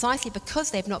 precisely because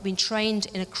they've not been trained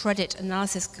in a credit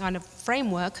analysis kind of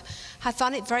framework, have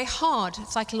found it very hard,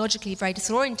 psychologically very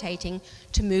disorientating,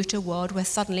 to move to a world where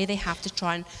suddenly they have to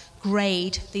try and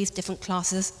grade these different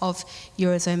classes of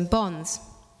eurozone bonds.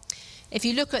 If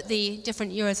you look at the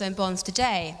different eurozone bonds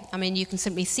today, I mean, you can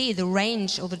simply see the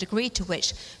range or the degree to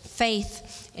which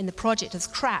faith in the project has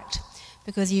cracked,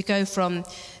 because you go from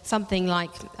something like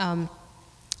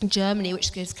Germany,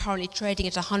 which is currently trading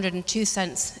at 102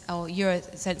 cents or euro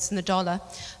cents in the dollar,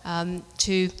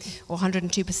 or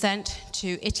 102%,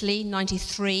 to Italy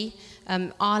 93,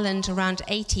 Ireland around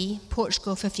 80,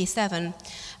 Portugal 57,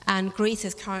 and Greece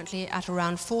is currently at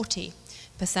around 40%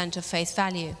 of face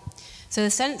value. So the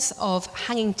sense of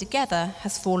hanging together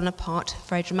has fallen apart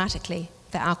very dramatically.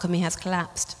 The alchemy has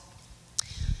collapsed.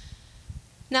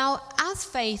 Now, as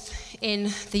faith in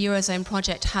the eurozone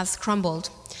project has crumbled,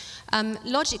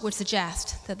 logic would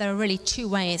suggest that there are really two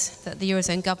ways that the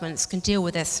eurozone governments can deal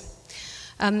with this.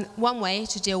 One way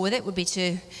to deal with it would be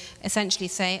to essentially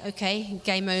say, okay,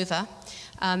 game over.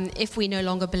 If we no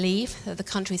longer believe that the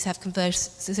countries have converged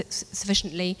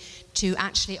sufficiently to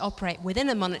actually operate within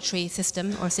a monetary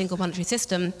system or a single monetary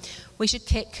system, we should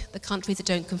kick the countries that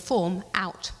don't conform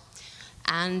out.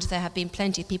 And there have been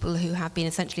plenty of people who have been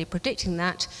essentially predicting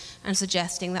that and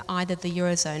suggesting that either the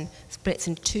eurozone splits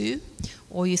in two,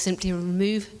 or you simply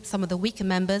remove some of the weaker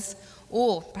members,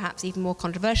 or perhaps even more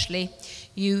controversially,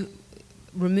 you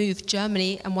remove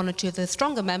Germany and one or two of the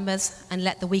stronger members and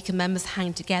let the weaker members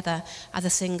hang together as a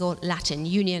single Latin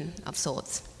union of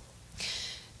sorts.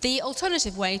 The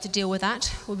alternative way to deal with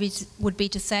that would be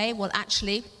to say, well,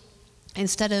 actually,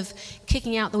 instead of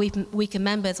kicking out the weaker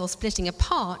members or splitting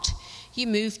apart, you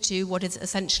move to what is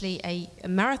essentially an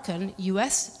American,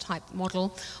 US type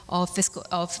model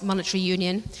of monetary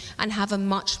union and have a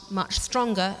much, much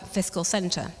stronger fiscal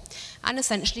center, and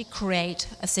essentially create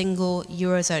a single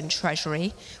eurozone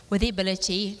treasury with the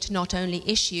ability to not only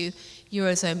issue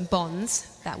eurozone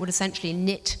bonds that would essentially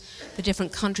knit the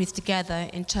different countries together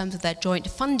in terms of their joint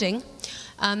funding,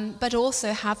 but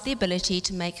also have the ability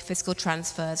to make fiscal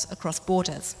transfers across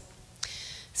borders.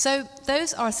 So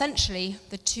those are essentially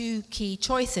the two key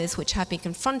choices which have been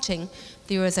confronting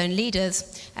the eurozone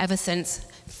leaders ever since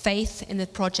faith in the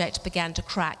project began to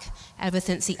crack, ever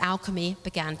since the alchemy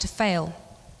began to fail.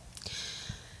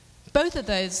 Both of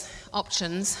those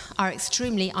options are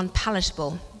extremely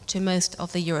unpalatable to most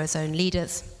of the eurozone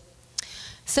leaders.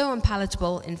 So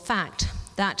unpalatable, in fact,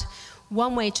 that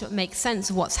one way to make sense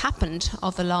of what's happened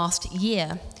of the last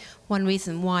year, one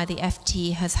reason why the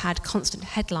FT has had constant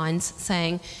headlines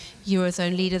saying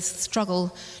eurozone leaders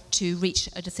struggle to reach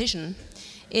a decision,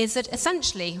 is that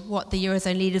essentially what the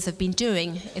eurozone leaders have been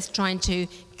doing is trying to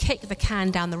kick the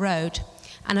can down the road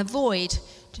and avoid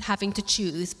having to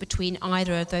choose between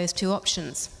either of those two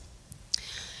options.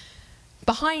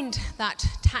 Behind that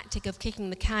tactic of kicking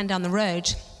the can down the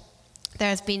road, there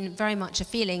has been very much a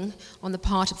feeling on the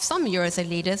part of some eurozone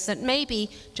leaders that maybe,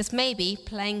 just maybe,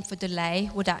 playing for delay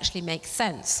would actually make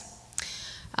sense.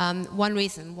 One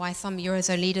reason why some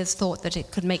eurozone leaders thought that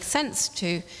it could make sense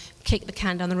to kick the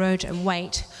can down the road and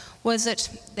wait was that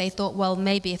they thought, well,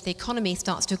 maybe if the economy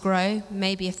starts to grow,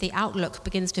 maybe if the outlook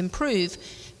begins to improve,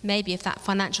 maybe if that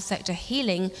financial sector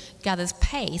healing gathers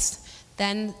pace,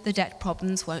 then the debt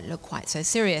problems won't look quite so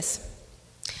serious.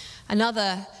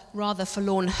 Another rather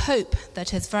forlorn hope that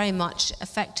has very much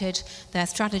affected their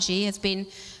strategy has been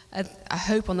a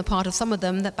hope on the part of some of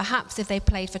them that perhaps if they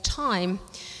played for time,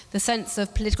 the sense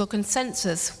of political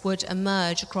consensus would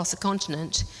emerge across the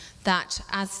continent, that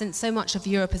since so much of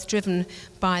Europe is driven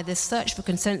by this search for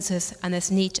consensus and this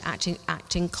need to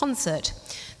act in concert,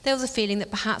 there was a feeling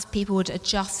that perhaps people would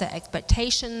adjust their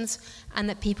expectations and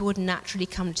that people would naturally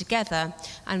come together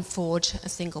and forge a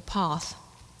single path.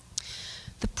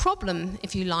 The problem,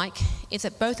 if you like, is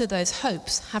that both of those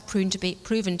hopes have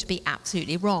proven to be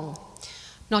absolutely wrong.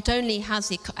 Not only has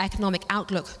the economic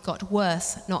outlook got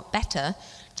worse, not better,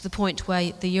 to the point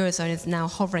where the eurozone is now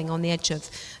hovering on the edge of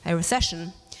a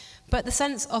recession, but the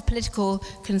sense of political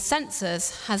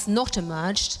consensus has not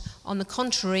emerged. On the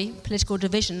contrary, political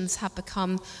divisions have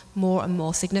become more and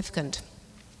more significant.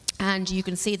 And you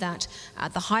can see that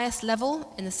at the highest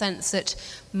level, in the sense that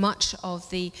much of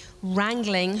the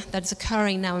wrangling that is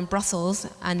occurring now in Brussels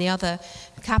and the other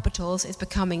capitals is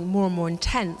becoming more and more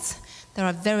intense. There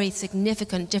are very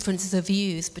significant differences of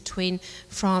views between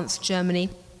France, Germany.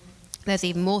 There's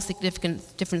even more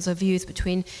significant difference of views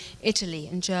between Italy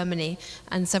and Germany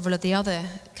and several of the other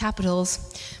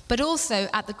capitals. But also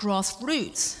at the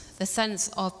grassroots, the sense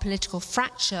of political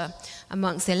fracture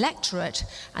amongst the electorate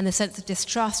and the sense of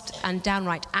distrust and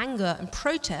downright anger and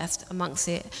protest amongst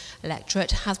the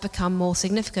electorate has become more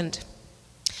significant.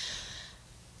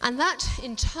 And that,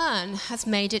 in turn, has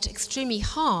made it extremely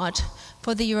hard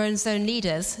for the eurozone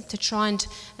leaders to try and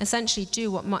essentially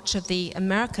do what much of the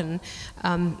American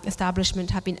establishment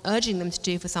have been urging them to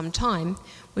do for some time,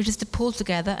 which is to pull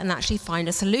together and actually find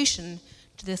a solution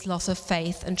to this loss of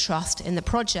faith and trust in the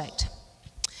project.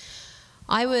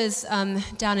 I was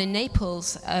down in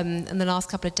Naples in the last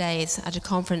couple of days at a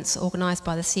conference organized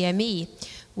by the CME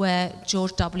where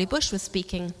George W. Bush was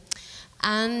speaking.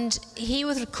 And he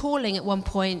was recalling at one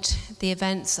point the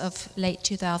events of late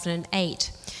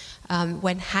 2008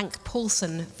 when Hank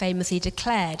Paulson famously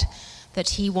declared that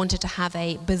he wanted to have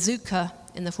a bazooka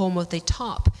in the form of the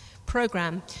TARP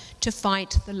program to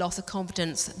fight the loss of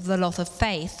confidence, the loss of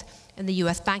faith in the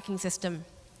US banking system.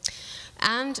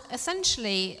 And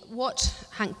essentially what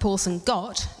Hank Paulson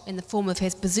got in the form of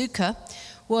his bazooka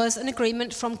was an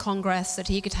agreement from Congress that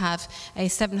he could have a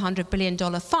 $700 billion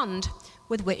fund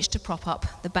with which to prop up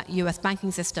the US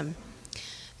banking system.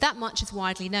 That much is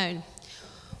widely known.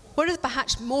 What is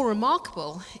perhaps more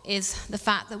remarkable is the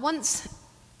fact that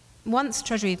once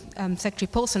Treasury Secretary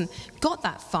Paulson got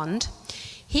that fund,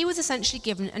 he was essentially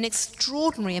given an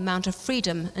extraordinary amount of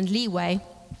freedom and leeway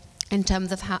in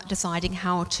terms of deciding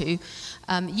how to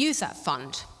use that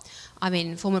fund. I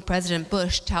mean, former President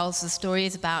Bush tells the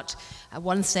stories about at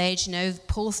one stage, you know,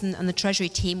 Paulson and the Treasury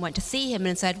team went to see him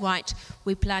and said, right,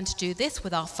 we plan to do this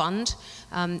with our fund.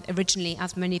 Originally,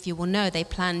 as many of you will know, they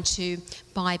planned to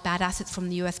buy bad assets from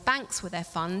the US banks with their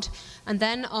fund. And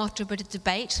then after a bit of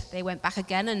debate, they went back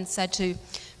again and said to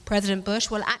President Bush,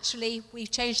 well, actually,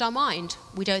 we've changed our mind.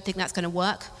 We don't think that's going to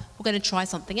work. We're going to try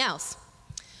something else.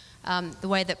 The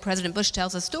way that President Bush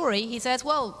tells the story, he says,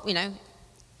 well, you know,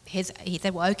 he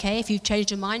said, well, okay, if you've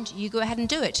changed your mind, you go ahead and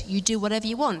do it. You do whatever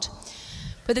you want.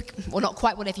 But well, not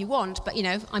quite whatever you want, but, you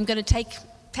know, I'm going to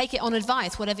take it on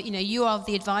advice, whatever, you know, you are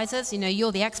the advisors, you know,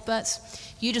 you're the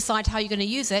experts. You decide how you're going to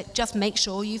use it. Just make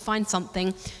sure you find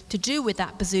something to do with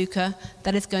that bazooka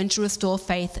that is going to restore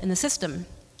faith in the system.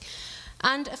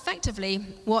 And effectively,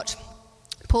 what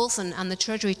Paulson and the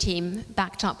Treasury team,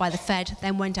 backed up by the Fed,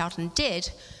 then went out and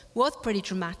did was pretty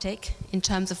dramatic in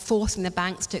terms of forcing the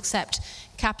banks to accept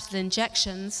capital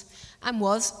injections, and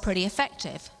was pretty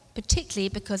effective, particularly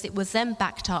because it was then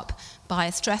backed up by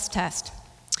a stress test.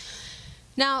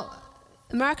 Now,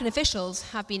 American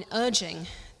officials have been urging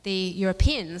the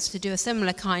Europeans to do a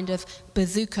similar kind of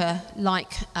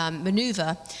bazooka-like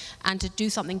maneuver and to do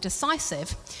something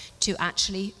decisive to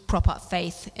actually prop up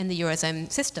faith in the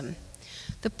eurozone system.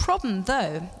 The problem,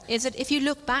 though, is that if you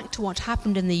look back to what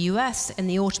happened in the US in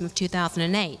the autumn of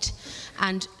 2008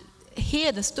 and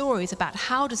hear the stories about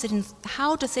how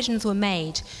decisions were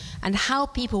made and how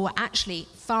people were actually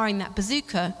firing that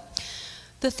bazooka,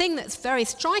 the thing that's very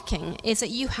striking is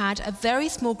that you had a very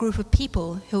small group of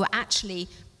people who were actually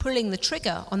pulling the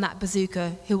trigger on that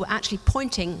bazooka, who were actually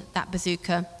pointing that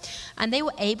bazooka, and they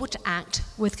were able to act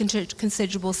with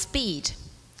considerable speed.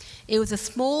 It was a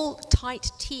small,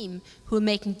 tight team who were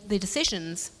making the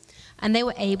decisions, and they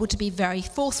were able to be very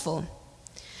forceful.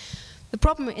 The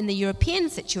problem in the European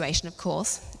situation, of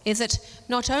course, is that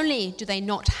not only do they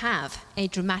not have a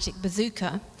dramatic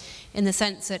bazooka, in the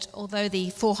sense that although the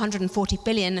 440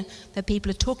 billion that people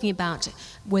are talking about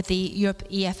with the Europe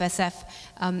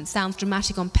EFSF sounds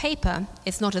dramatic on paper,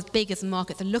 it's not as big as the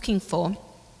markets are looking for.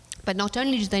 But not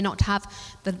only do they not have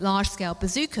the large-scale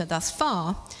bazooka thus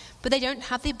far, but they don't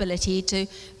have the ability to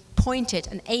point it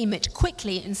and aim it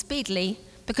quickly and speedily,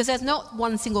 because there's not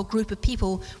one single group of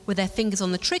people with their fingers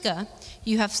on the trigger.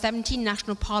 You have 17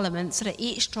 national parliaments that are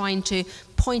each trying to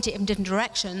point it in different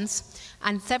directions,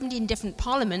 and 17 different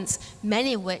parliaments,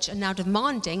 many of which are now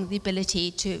demanding the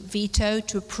ability to veto,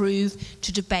 to approve,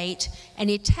 to debate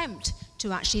any attempt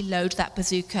to actually load that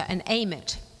bazooka and aim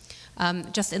it.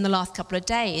 Just in the last couple of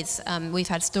days, we've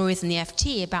had stories in the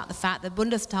FT about the fact that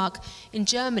Bundestag in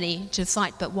Germany, to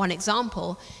cite but one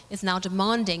example, is now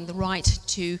demanding the right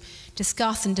to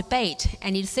discuss and debate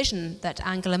any decision that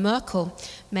Angela Merkel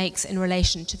makes in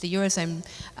relation to the Eurozone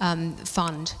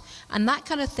fund. And that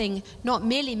kind of thing not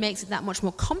merely makes it that much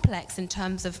more complex in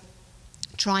terms of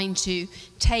trying to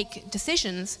take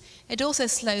decisions, it also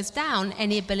slows down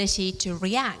any ability to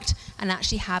react and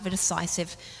actually have a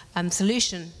decisive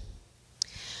solution.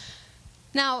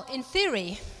 Now, in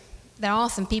theory, there are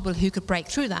some people who could break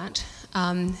through that.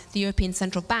 The European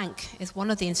Central Bank is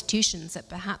one of the institutions that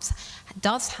perhaps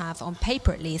does have, on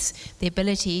paper at least, the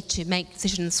ability to make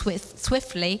decisions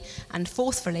swiftly and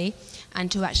forcefully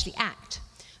and to actually act.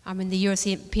 The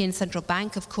European Central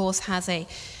Bank, of course, has a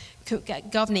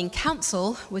governing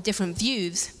council with different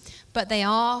views, but they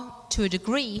are, to a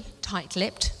degree,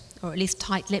 tight-lipped, or at least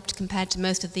tight-lipped compared to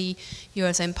most of the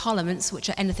Eurozone parliaments, which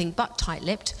are anything but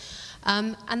tight-lipped.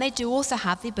 And they do also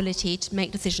have the ability to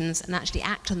make decisions and actually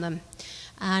act on them.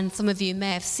 And some of you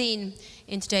may have seen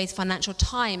in today's Financial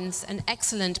Times an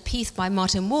excellent piece by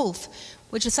Martin Wolf,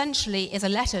 which essentially is a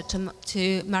letter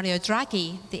to Mario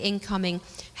Draghi, the incoming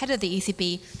head of the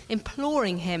ECB,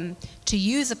 imploring him to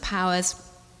use the powers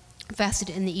vested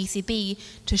in the ECB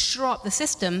to shore up the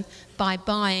system by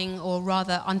buying, or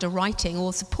rather underwriting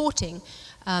or supporting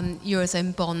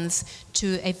Eurozone bonds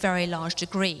to a very large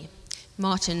degree.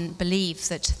 Martin believes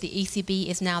that the ECB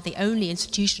is now the only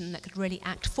institution that could really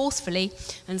act forcefully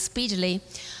and speedily,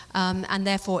 and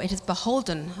therefore it is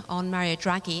beholden on Mario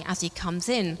Draghi as he comes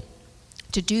in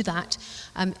to do that,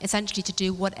 essentially to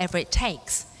do whatever it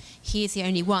takes. He is the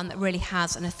only one that really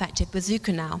has an effective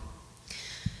bazooka now.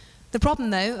 The problem,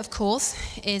 though, of course,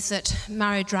 is that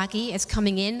Mario Draghi is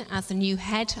coming in as the new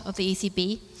head of the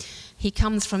ECB. He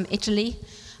comes from Italy.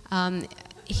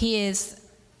 He is,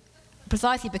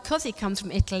 precisely because he comes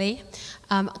from Italy,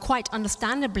 quite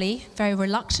understandably very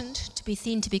reluctant to be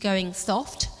seen to be going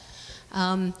soft.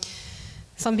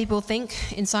 Some people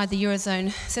think inside the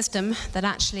eurozone system that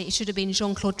actually it should have been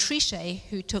Jean-Claude Trichet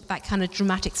who took that kind of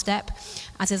dramatic step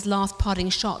as his last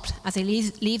parting shot as he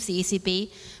leaves the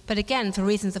ECB. But again, for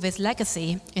reasons of his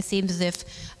legacy, it seems as if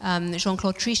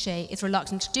Jean-Claude Trichet is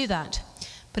reluctant to do that.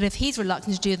 But if he's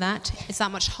reluctant to do that, it's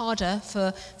that much harder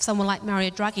for someone like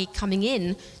Mario Draghi coming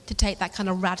in to take that kind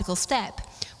of radical step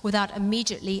without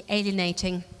immediately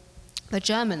alienating the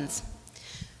Germans.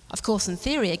 Of course, in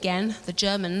theory, again, the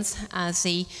Germans, as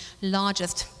the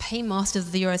largest paymasters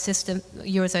of the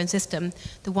eurozone system,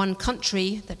 the one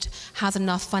country that has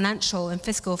enough financial and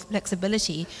fiscal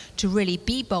flexibility to really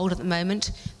be bold at the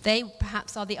moment, they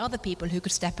perhaps are the other people who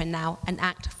could step in now and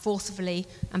act forcefully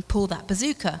and pull that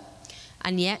bazooka.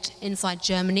 And yet, inside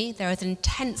Germany, there is an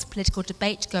intense political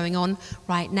debate going on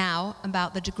right now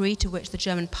about the degree to which the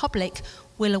German public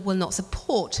will or will not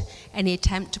support any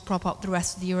attempt to prop up the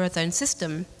rest of the eurozone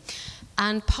system.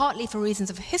 And partly for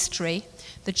reasons of history,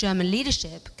 the German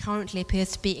leadership currently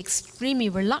appears to be extremely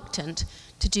reluctant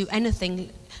to do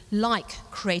anything like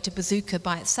create a bazooka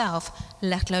by itself,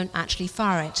 let alone actually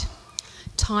fire it.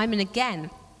 Time and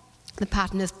again, the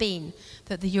pattern has been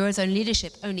that the eurozone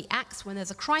leadership only acts when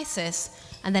there's a crisis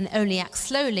and then only acts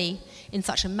slowly in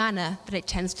such a manner that it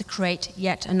tends to create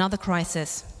yet another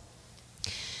crisis.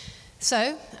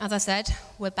 So, as I said,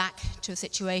 we're back to a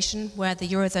situation where the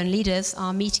eurozone leaders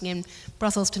are meeting in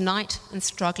Brussels tonight and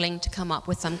struggling to come up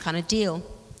with some kind of deal.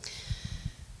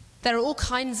 There are all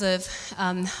kinds of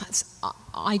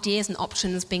ideas and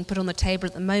options being put on the table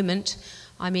at the moment.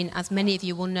 I mean, as many of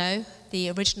you will know, the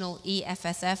original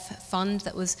EFSF fund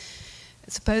that was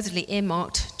supposedly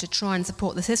earmarked to try and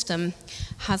support the system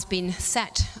has been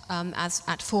set as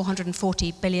at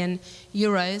 440 billion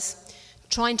euros.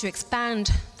 Trying to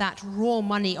expand that raw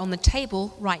money on the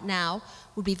table right now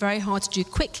would be very hard to do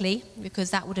quickly because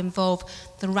that would involve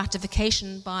the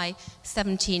ratification by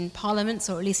 17 parliaments,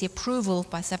 or at least the approval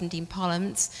by 17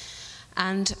 parliaments.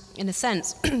 And in a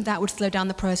sense, that would slow down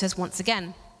the process once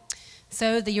again.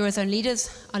 So the eurozone leaders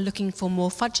are looking for more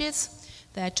fudges.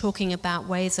 They're talking about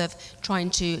ways of trying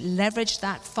to leverage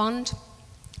that fund.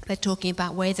 They're talking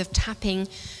about ways of tapping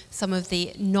some of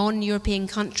the non-European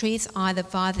countries, either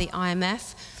via the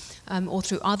IMF or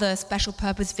through other special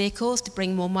purpose vehicles to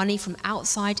bring more money from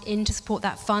outside in to support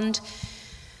that fund.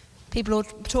 People are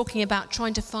talking about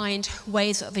trying to find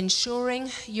ways of insuring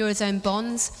eurozone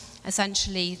bonds,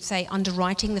 essentially, say,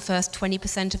 underwriting the first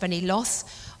 20% of any loss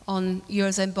on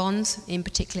eurozone bonds, in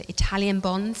particular Italian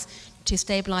bonds, to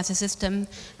stabilize the system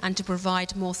and to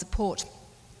provide more support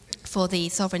for the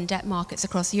sovereign debt markets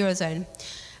across the eurozone.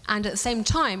 And at the same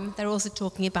time, they're also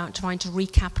talking about trying to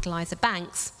recapitalize the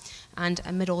banks, and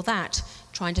amid all that,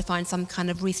 trying to find some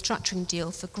kind of restructuring deal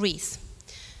for Greece.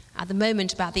 At the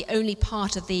moment, about the only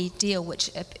part of the deal which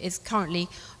is currently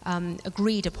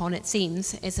agreed upon, it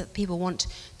seems, is that people want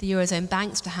the eurozone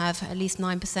banks to have at least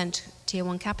 9% Tier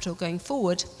 1 capital going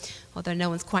forward, although no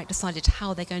one's quite decided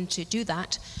how they're going to do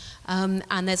that.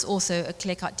 And there's also a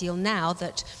clear-cut deal now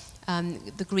that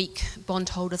the Greek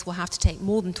bondholders will have to take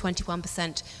more than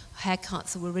 21%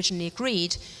 haircuts that were originally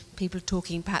agreed. People are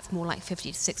talking perhaps more like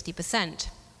 50 to 60%.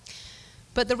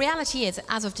 But the reality is,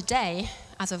 as of today,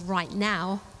 as of right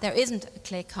now, there isn't a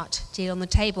clear-cut deal on the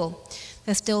table.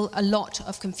 There's still a lot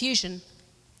of confusion.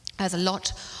 There's a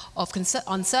lot of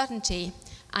uncertainty.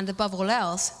 And above all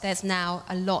else, there's now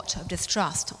a lot of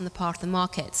distrust on the part of the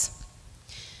markets.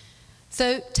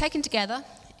 So, taken together,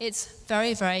 it's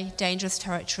very, very dangerous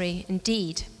territory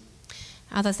indeed.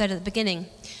 As I said at the beginning,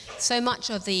 so much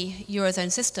of the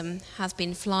eurozone system has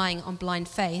been flying on blind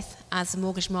faith as the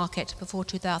mortgage market before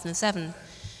 2007.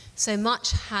 So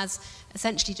much has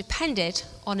essentially depended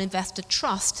on investor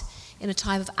trust in a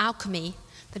type of alchemy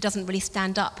that doesn't really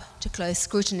stand up to close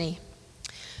scrutiny.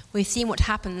 We've seen what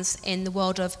happens in the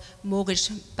world of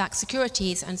mortgage-backed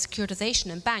securities and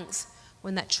securitization and banks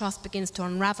when that trust begins to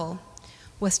unravel.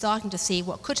 We're starting to see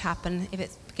what could happen if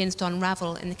it begins to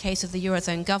unravel in the case of the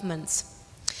eurozone governments.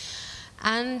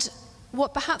 And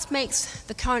what perhaps makes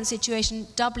the current situation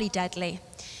doubly deadly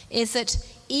is that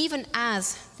even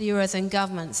as the eurozone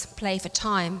governments play for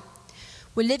time,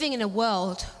 we're living in a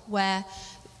world where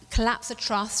collapse of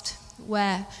trust,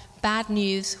 where bad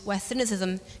news, where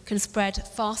cynicism can spread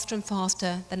faster and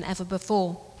faster than ever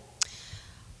before.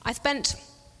 I spent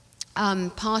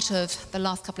part of the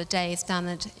last couple of days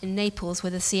down in Naples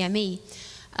with the CME,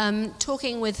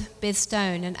 talking with Biz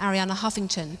Stone and Arianna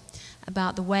Huffington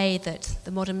about the way that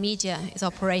the modern media is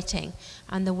operating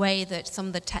and the way that some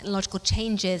of the technological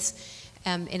changes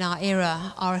in our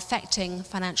era are affecting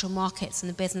financial markets and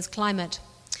the business climate.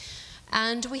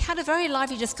 And we had a very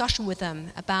lively discussion with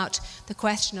them about the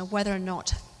question of whether or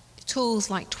not tools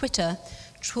like Twitter,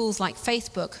 tools like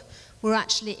Facebook, were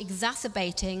actually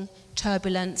exacerbating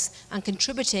turbulence and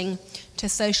contributing to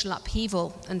social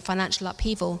upheaval and financial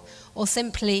upheaval, or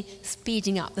simply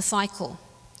speeding up the cycle.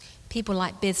 People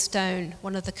like Biz Stone,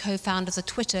 one of the co-founders of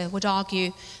Twitter, would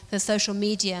argue that social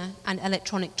media and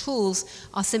electronic tools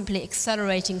are simply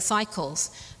accelerating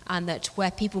cycles, and that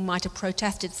where people might have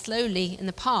protested slowly in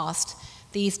the past,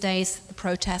 these days the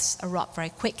protests erupt very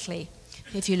quickly.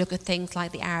 If you look at things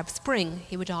like the Arab Spring,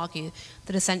 he would argue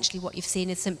that essentially what you've seen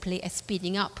is simply a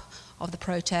speeding up of the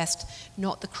protest,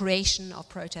 not the creation of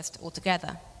protest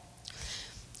altogether.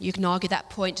 You can argue that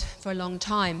point for a long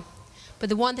time. But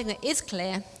the one thing that is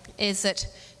clear is that,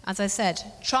 as I said,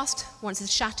 trust, once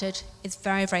it's shattered, is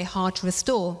very, very hard to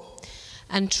restore.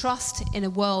 And trust in a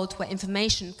world where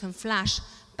information can flash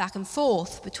back and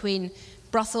forth between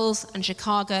Brussels and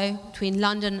Chicago, between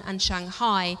London and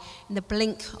Shanghai, in the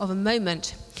blink of a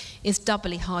moment, is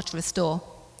doubly hard to restore.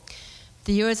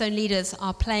 The Eurozone leaders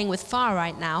are playing with fire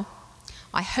right now.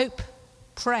 I hope,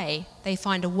 pray, they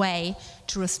find a way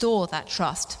to restore that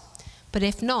trust. But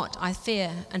if not, I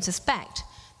fear and suspect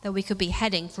that we could be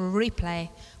heading for a replay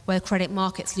where credit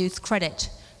markets lose credit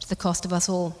to the cost of us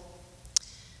all.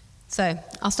 So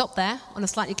I'll stop there on a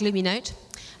slightly gloomy note,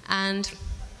 and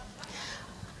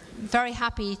very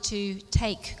happy to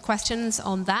take questions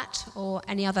on that or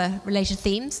any other related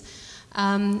themes.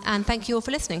 And thank you all for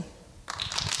listening.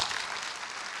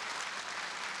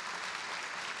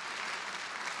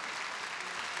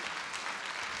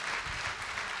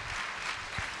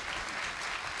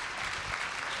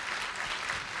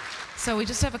 So we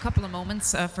just have a couple of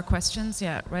moments for questions.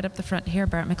 Yeah, right up the front here.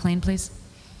 Barrett McLean, please.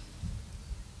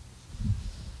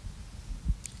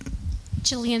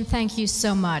 Gillian, thank you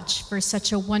so much for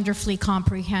such a wonderfully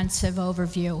comprehensive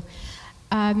overview.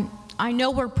 I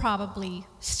know we're probably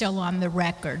still on the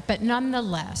record, but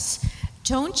nonetheless,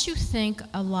 don't you think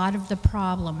a lot of the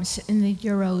problems in the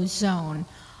eurozone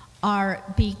are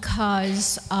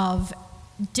because of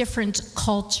different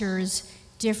cultures,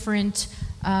 different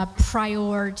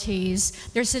priorities?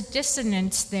 There's a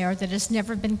dissonance there that has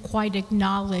never been quite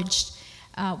acknowledged,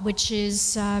 which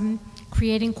is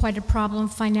creating quite a problem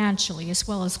financially as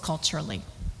well as culturally.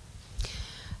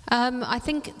 I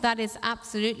think that is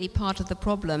absolutely part of the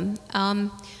problem.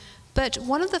 But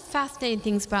one of the fascinating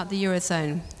things about the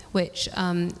Eurozone, which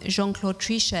Jean-Claude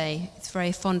Trichet is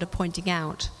very fond of pointing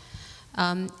out,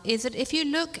 is that if you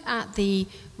look at the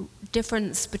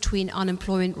difference between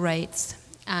unemployment rates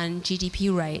and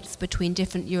GDP rates between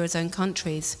different Eurozone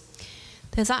countries,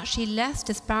 there's actually less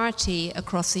disparity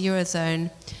across the Eurozone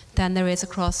than there is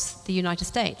across the United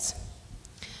States.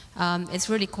 It's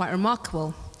really quite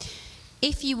remarkable.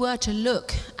 If you were to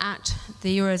look at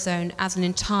the Eurozone as an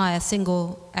entire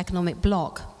single economic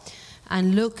bloc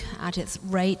and look at its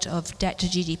rate of debt to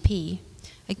GDP,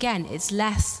 again, it's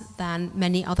less than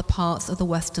many other parts of the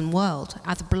Western world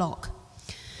as a bloc.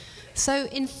 So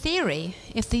in theory,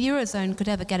 if the Eurozone could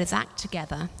ever get its act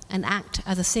together and act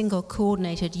as a single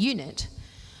coordinated unit,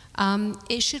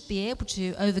 it should be able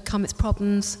to overcome its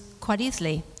problems quite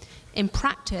easily. In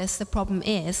practice, the problem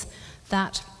is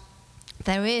that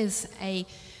there is a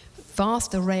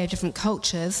vast array of different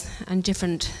cultures and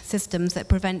different systems that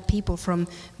prevent people from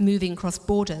moving across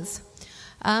borders.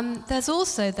 There's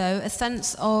also, though, a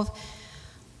sense of,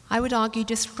 I would argue,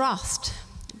 distrust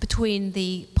between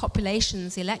the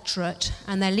populations, the electorate,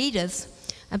 and their leaders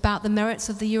about the merits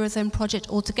of the Eurozone project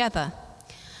altogether.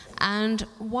 And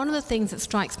one of the things that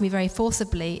strikes me very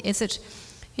forcibly is that,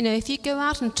 you know, if you go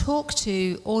out and talk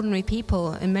to ordinary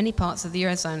people in many parts of the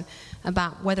Eurozone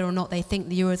about whether or not they think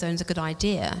the Eurozone is a good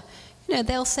idea, you know,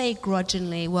 they'll say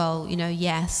grudgingly, well, you know,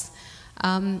 yes.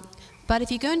 But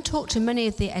if you go and talk to many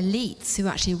of the elites who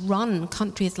actually run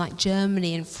countries like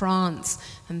Germany and France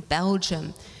and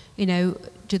Belgium, you know,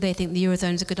 do they think the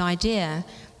Eurozone is a good idea?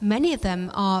 Many of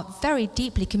them are very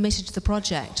deeply committed to the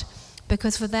project,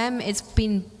 because for them it's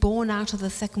been born out of the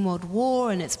Second World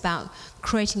War and it's about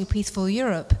creating a peaceful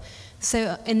Europe.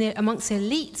 So amongst the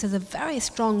elites there's a very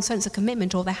strong sense of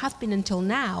commitment, or there has been until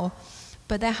now,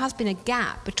 but there has been a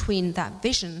gap between that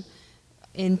vision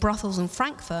in Brussels and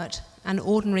Frankfurt and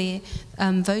ordinary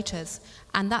voters.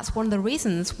 And that's one of the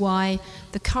reasons why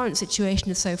the current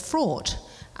situation is so fraught,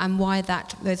 and why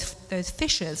those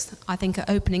fissures, I think, are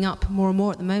opening up more and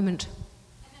more at the moment.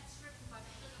 And that's driven by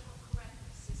political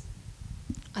correctness.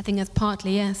 I think that's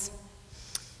partly, yes.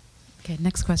 Okay,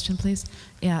 next question, please.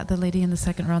 Yeah, the lady in the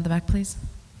second row in the back, please.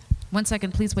 1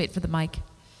 second, please wait for the mic.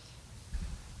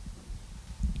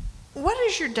 What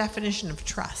is your definition of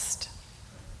trust?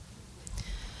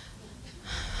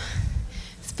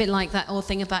 It's bit like that old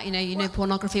thing about, you know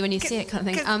pornography when you see it kind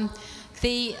of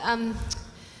thing.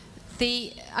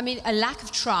 A lack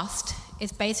of trust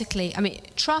is basically,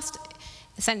 trust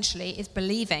essentially is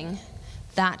believing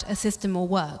that a system will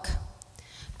work,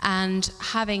 and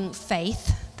having faith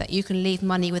that you can leave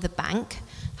money with a bank,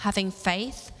 having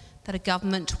faith that a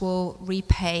government will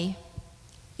repay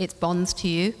its bonds to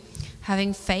you,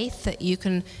 having faith that you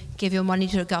can give your money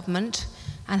to a government,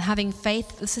 and having faith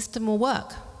that the system will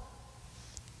work,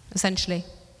 essentially.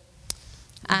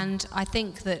 And I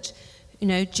think that,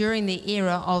 during the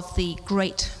era of the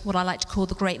great, what I like to call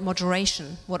the great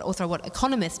moderation, what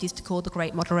economists used to call the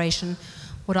great moderation,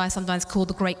 what I sometimes call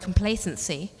the great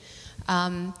complacency,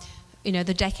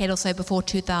 the decade or so before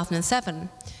 2007,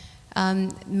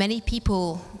 many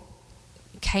people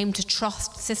came to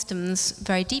trust systems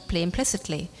very deeply,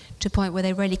 implicitly, to a point where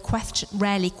they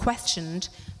rarely questioned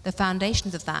the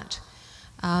foundations of that.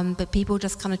 But people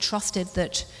just kind of trusted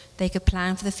that they could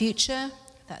plan for the future,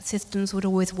 that systems would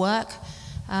always work,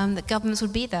 that governments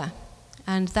would be there.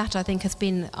 And that, I think, has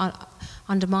been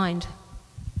undermined.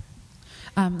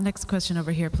 Next question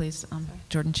over here, please.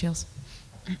 Jordan Shields.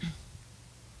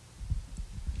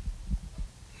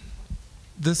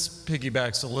 This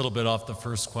piggybacks a little bit off the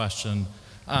first question,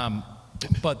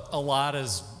 but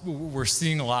we're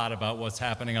seeing a lot about what's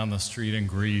happening on the street in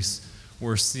Greece.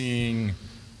 We're seeing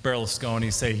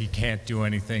Berlusconi say he can't do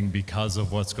anything because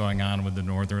of what's going on with the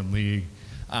Northern League.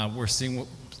 We're seeing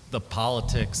the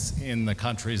politics in the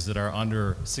countries that are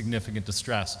under significant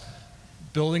distress.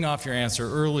 Building off your answer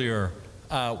earlier,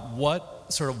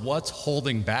 what's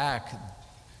holding back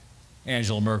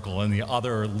Angela Merkel and the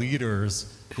other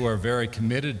leaders who are very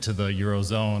committed to the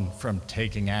eurozone from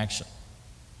taking action?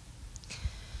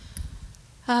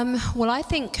 Well, I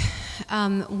think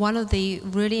one of the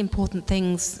really important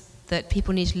things that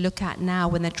people need to look at now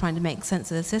when they're trying to make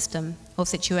sense of the system or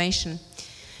situation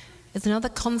is another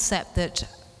concept that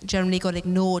generally got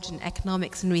ignored in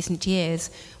economics in recent years,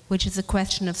 which is the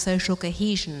question of social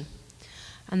cohesion,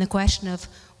 and the question of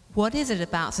what is it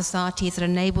about societies that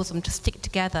enables them to stick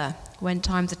together when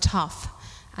times are tough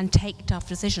and take tough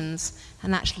decisions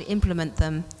and actually implement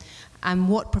them, and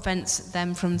what prevents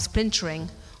them from splintering,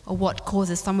 or what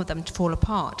causes some of them to fall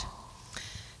apart.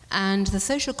 And the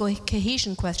social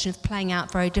cohesion question is playing out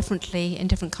very differently in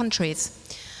different countries.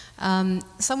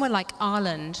 Somewhere like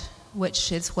Ireland,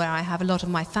 which is where I have a lot of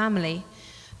my family,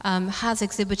 has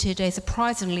exhibited a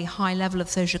surprisingly high level of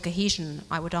social cohesion,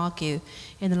 I would argue,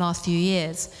 in the last few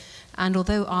years. And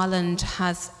although Ireland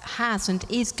has and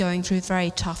is going through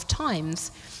very tough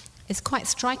times, it's quite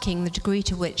striking the degree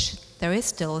to which there is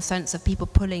still a sense of people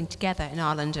pulling together, in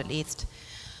Ireland at least.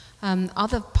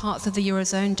 Other parts of the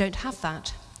eurozone don't have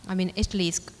that.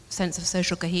 Italy's sense of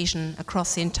social cohesion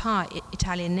across the entire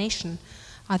Italian nation,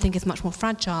 I think, is much more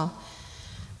fragile.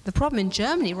 The problem in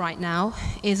Germany right now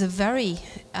is a very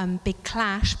big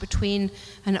clash between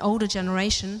an older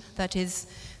generation that is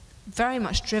very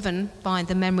much driven by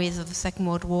the memories of the Second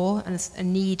World War and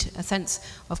a sense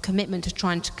of commitment to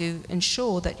trying to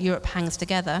ensure that Europe hangs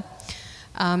together.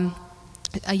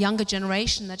 A younger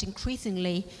generation that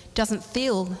increasingly doesn't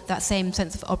feel that same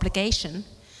sense of obligation,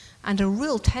 and a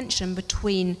real tension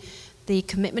between the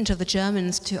commitment of the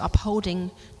Germans to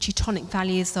upholding Teutonic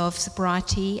values of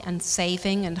sobriety and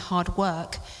saving and hard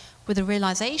work, with the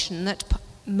realization that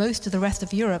most of the rest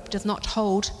of Europe does not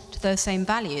hold to those same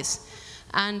values.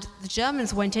 And the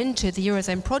Germans went into the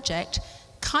Eurozone project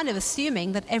kind of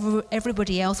assuming that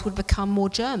everybody else would become more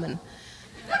German.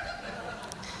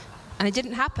 And it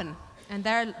didn't happen. And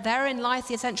therein lies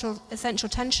the essential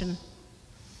tension.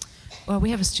 Well,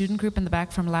 we have a student group in the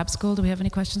back from Lab School. Do we have any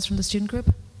questions from the student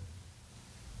group?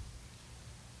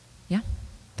 Yeah?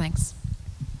 Thanks.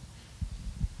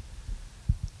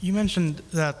 You mentioned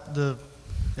that the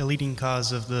leading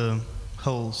cause of the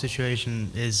whole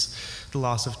situation is the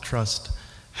loss of trust.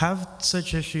 Have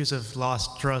such issues of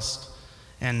lost trust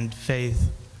and faith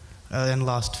and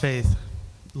lost faith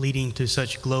leading to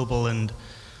such global and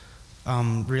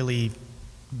really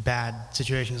bad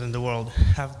situations in the world,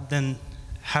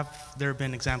 have there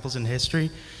been examples in history?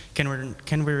 Can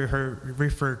we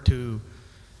refer to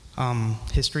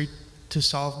history to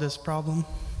solve this problem?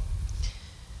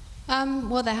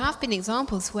 Well, there have been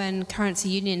examples when currency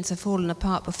unions have fallen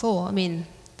apart before. The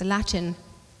Latin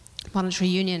monetary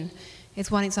union is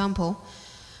one example.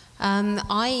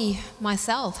 I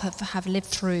myself have lived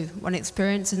through one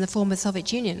experience in the former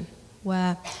Soviet Union,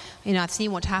 where I've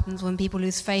seen what happens when people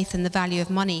lose faith in the value of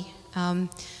money,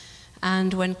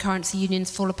 and when currency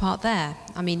unions fall apart there.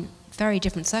 Very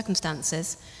different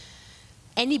circumstances.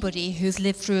 anybody who's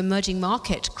lived through emerging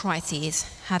market crises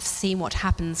have seen what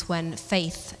happens when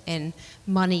faith in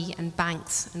money and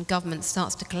banks and government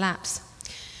starts to collapse.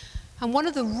 And one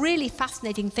of the really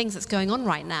fascinating things that's going on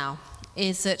right now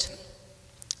is that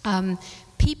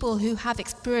people who have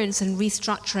experience in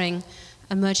restructuring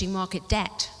emerging market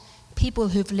debt, people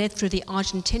who've lived through the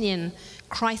Argentinian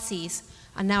crises,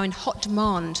 are now in hot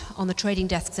demand on the trading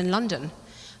desks in London,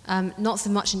 not so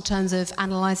much in terms of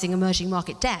analysing emerging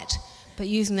market debt, but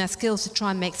using their skills to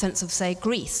try and make sense of, say,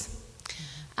 Greece.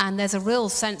 And there's a real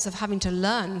sense of having to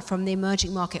learn from the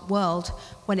emerging market world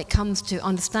when it comes to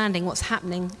understanding what's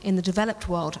happening in the developed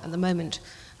world at the moment.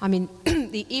 I mean,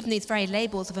 even these very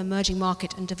labels of emerging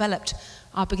market and developed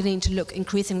are beginning to look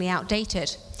increasingly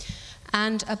outdated.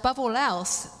 And above all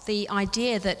else, the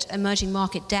idea that emerging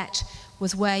market debt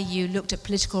was where you looked at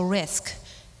political risk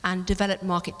and developed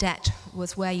market debt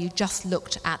was where you just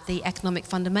looked at the economic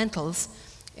fundamentals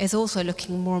is also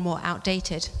looking more and more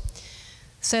outdated.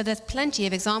 So there's plenty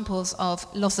of examples of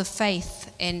loss of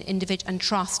faith in and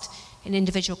trust in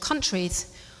individual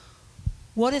countries.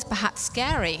 What is perhaps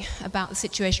scary about the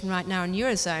situation right now in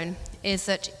eurozone is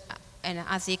that, and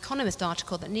as the Economist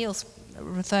article that Neil's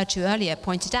referred to earlier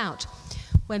pointed out,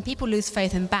 when people lose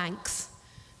faith in banks,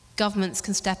 governments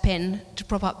can step in to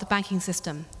prop up the banking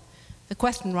system. The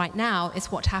question right now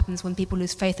is what happens when people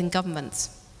lose faith in governments.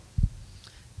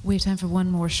 We have time for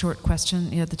one more short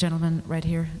question. You have the gentleman right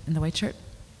here in the white shirt.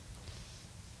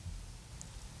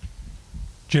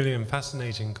 Gillian,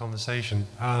 fascinating conversation.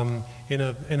 In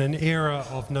an era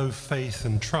of no faith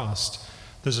and trust,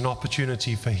 there's an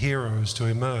opportunity for heroes to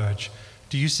emerge.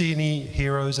 Do you see any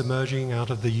heroes emerging out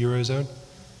of the eurozone?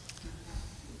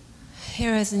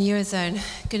 Heroes in the eurozone,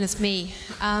 goodness me.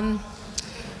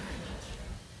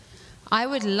 I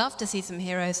would love to see some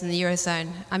heroes in the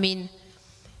eurozone. I mean,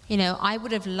 you know, I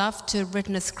would have loved to have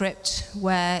written a script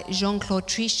where Jean-Claude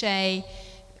Trichet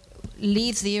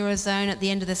leaves the eurozone at the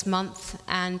end of this month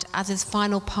and as his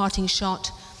final parting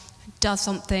shot does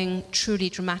something truly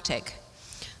dramatic.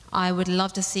 I would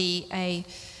love to see a,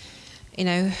 you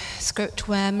know, script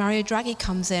where Mario Draghi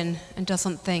comes in and does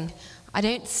something. I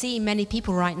don't see many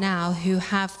people right now who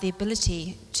have the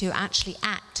ability to actually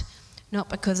act, not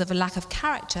because of a lack of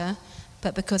character,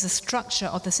 but because the structure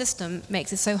of the system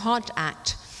makes it so hard to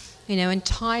act. You know, and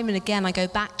time and again I go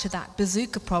back to that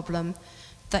bazooka problem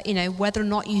that, you know, whether or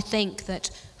not you think that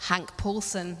Hank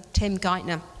Paulson, Tim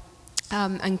Geithner,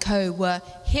 and co were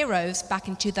heroes back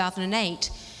in 2008,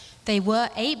 they were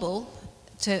able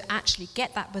to actually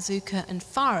get that bazooka and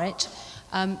fire it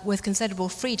with considerable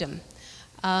freedom,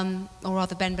 or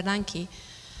rather Ben Bernanke.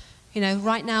 You know,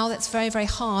 right now that's very, very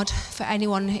hard for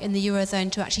anyone in the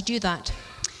eurozone to actually do that.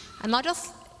 And I'll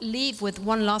just leave with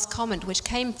one last comment, which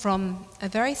came from a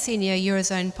very senior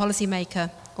eurozone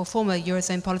policymaker, or former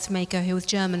eurozone policymaker who was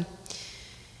German.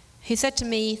 He said to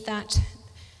me that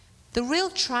the real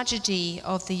tragedy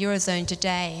of the eurozone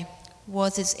today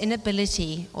was its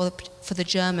inability for the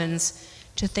Germans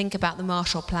to think about the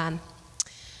Marshall Plan.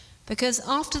 Because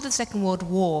after the Second World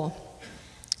War,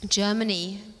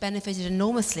 Germany benefited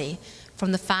enormously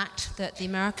from the fact that the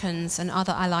Americans and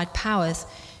other Allied powers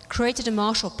created a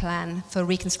Marshall Plan for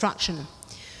reconstruction,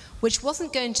 which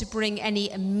wasn't going to bring any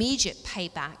immediate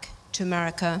payback to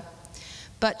America,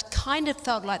 but kind of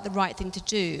felt like the right thing to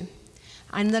do,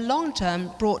 and in the long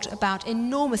term brought about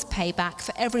enormous payback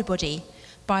for everybody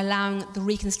by allowing the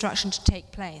reconstruction to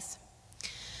take place.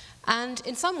 And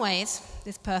in some ways,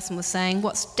 this person was saying,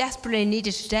 what's desperately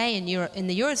needed today in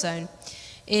the Eurozone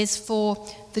is for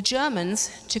the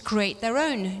Germans to create their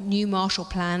own new Marshall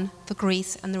Plan for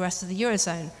Greece and the rest of the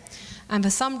Eurozone, and for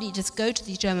somebody to go to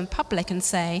the German public and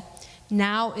say,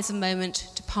 now is the moment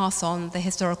to pass on the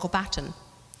historical baton.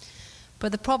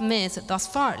 But the problem is that thus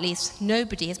far, at least,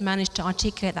 nobody has managed to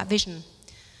articulate that vision.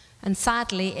 And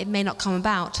sadly, it may not come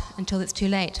about until it's too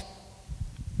late.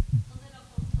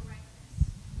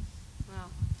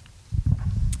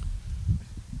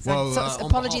 So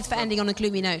apologies for ending on a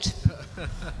gloomy note.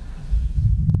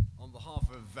 On behalf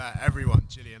of everyone,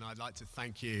 Gillian, I'd like to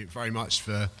thank you very much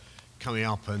for coming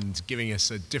up and giving us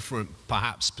a different,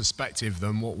 perhaps, perspective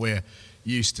than what we're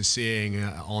used to seeing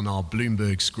on our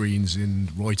Bloomberg screens and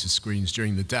Reuters screens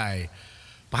during the day.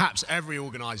 Perhaps every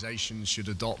organization should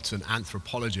adopt an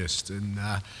anthropologist, and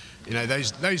you know,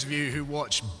 those of you who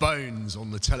watch Bones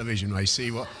on the television may see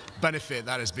what benefit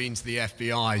that has been to the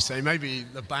FBI. So maybe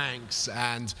the banks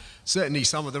and certainly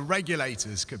some of the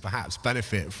regulators could perhaps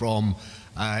benefit from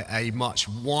a much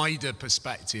wider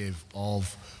perspective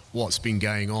of what's been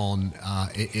going on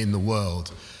in the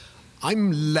world.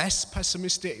 I'm less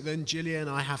pessimistic than Gillian,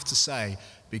 I have to say,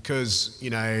 because, you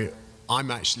know, I'm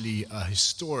actually a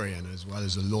historian as well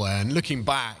as a lawyer, and looking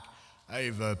back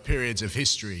over periods of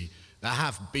history, there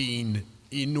have been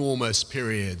enormous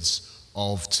periods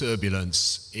of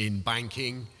turbulence in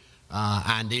banking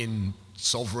and in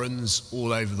sovereigns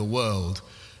all over the world.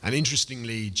 And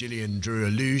interestingly, Gillian drew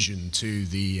allusion to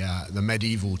the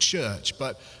medieval church,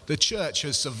 but the church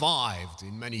has survived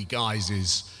in many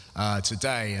guises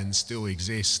today and still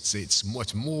exists. It's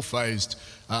metamorphosed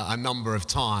a number of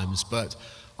times, but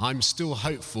I'm still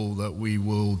hopeful that we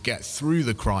will get through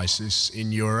the crisis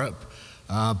in Europe,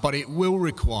 but it will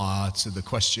require, to the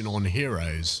question on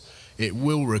heroes, it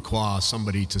will require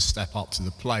somebody to step up to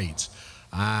the plate.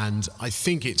 And I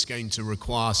think it's going to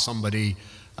require somebody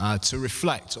to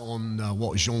reflect on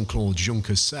what Jean-Claude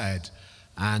Juncker said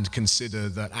and consider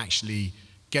that actually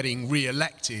getting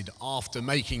re-elected after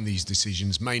making these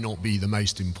decisions may not be the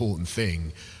most important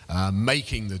thing.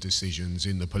 Making the decisions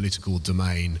in the political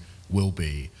domain will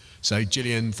be. So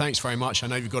Gillian, thanks very much. I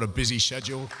know you've got a busy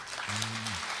schedule.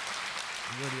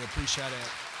 I really appreciate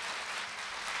it.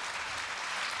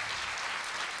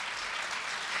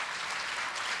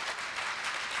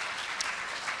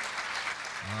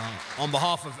 On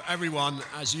behalf of everyone,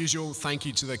 as usual, thank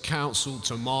you to the Council,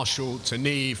 to Marshall, to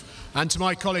Neve, and to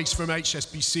my colleagues from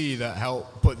HSBC that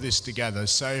helped put this together.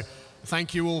 So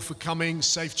thank you all for coming,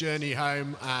 safe journey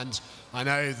home, and I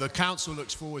know the Council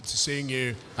looks forward to seeing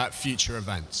you at future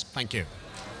events. Thank you.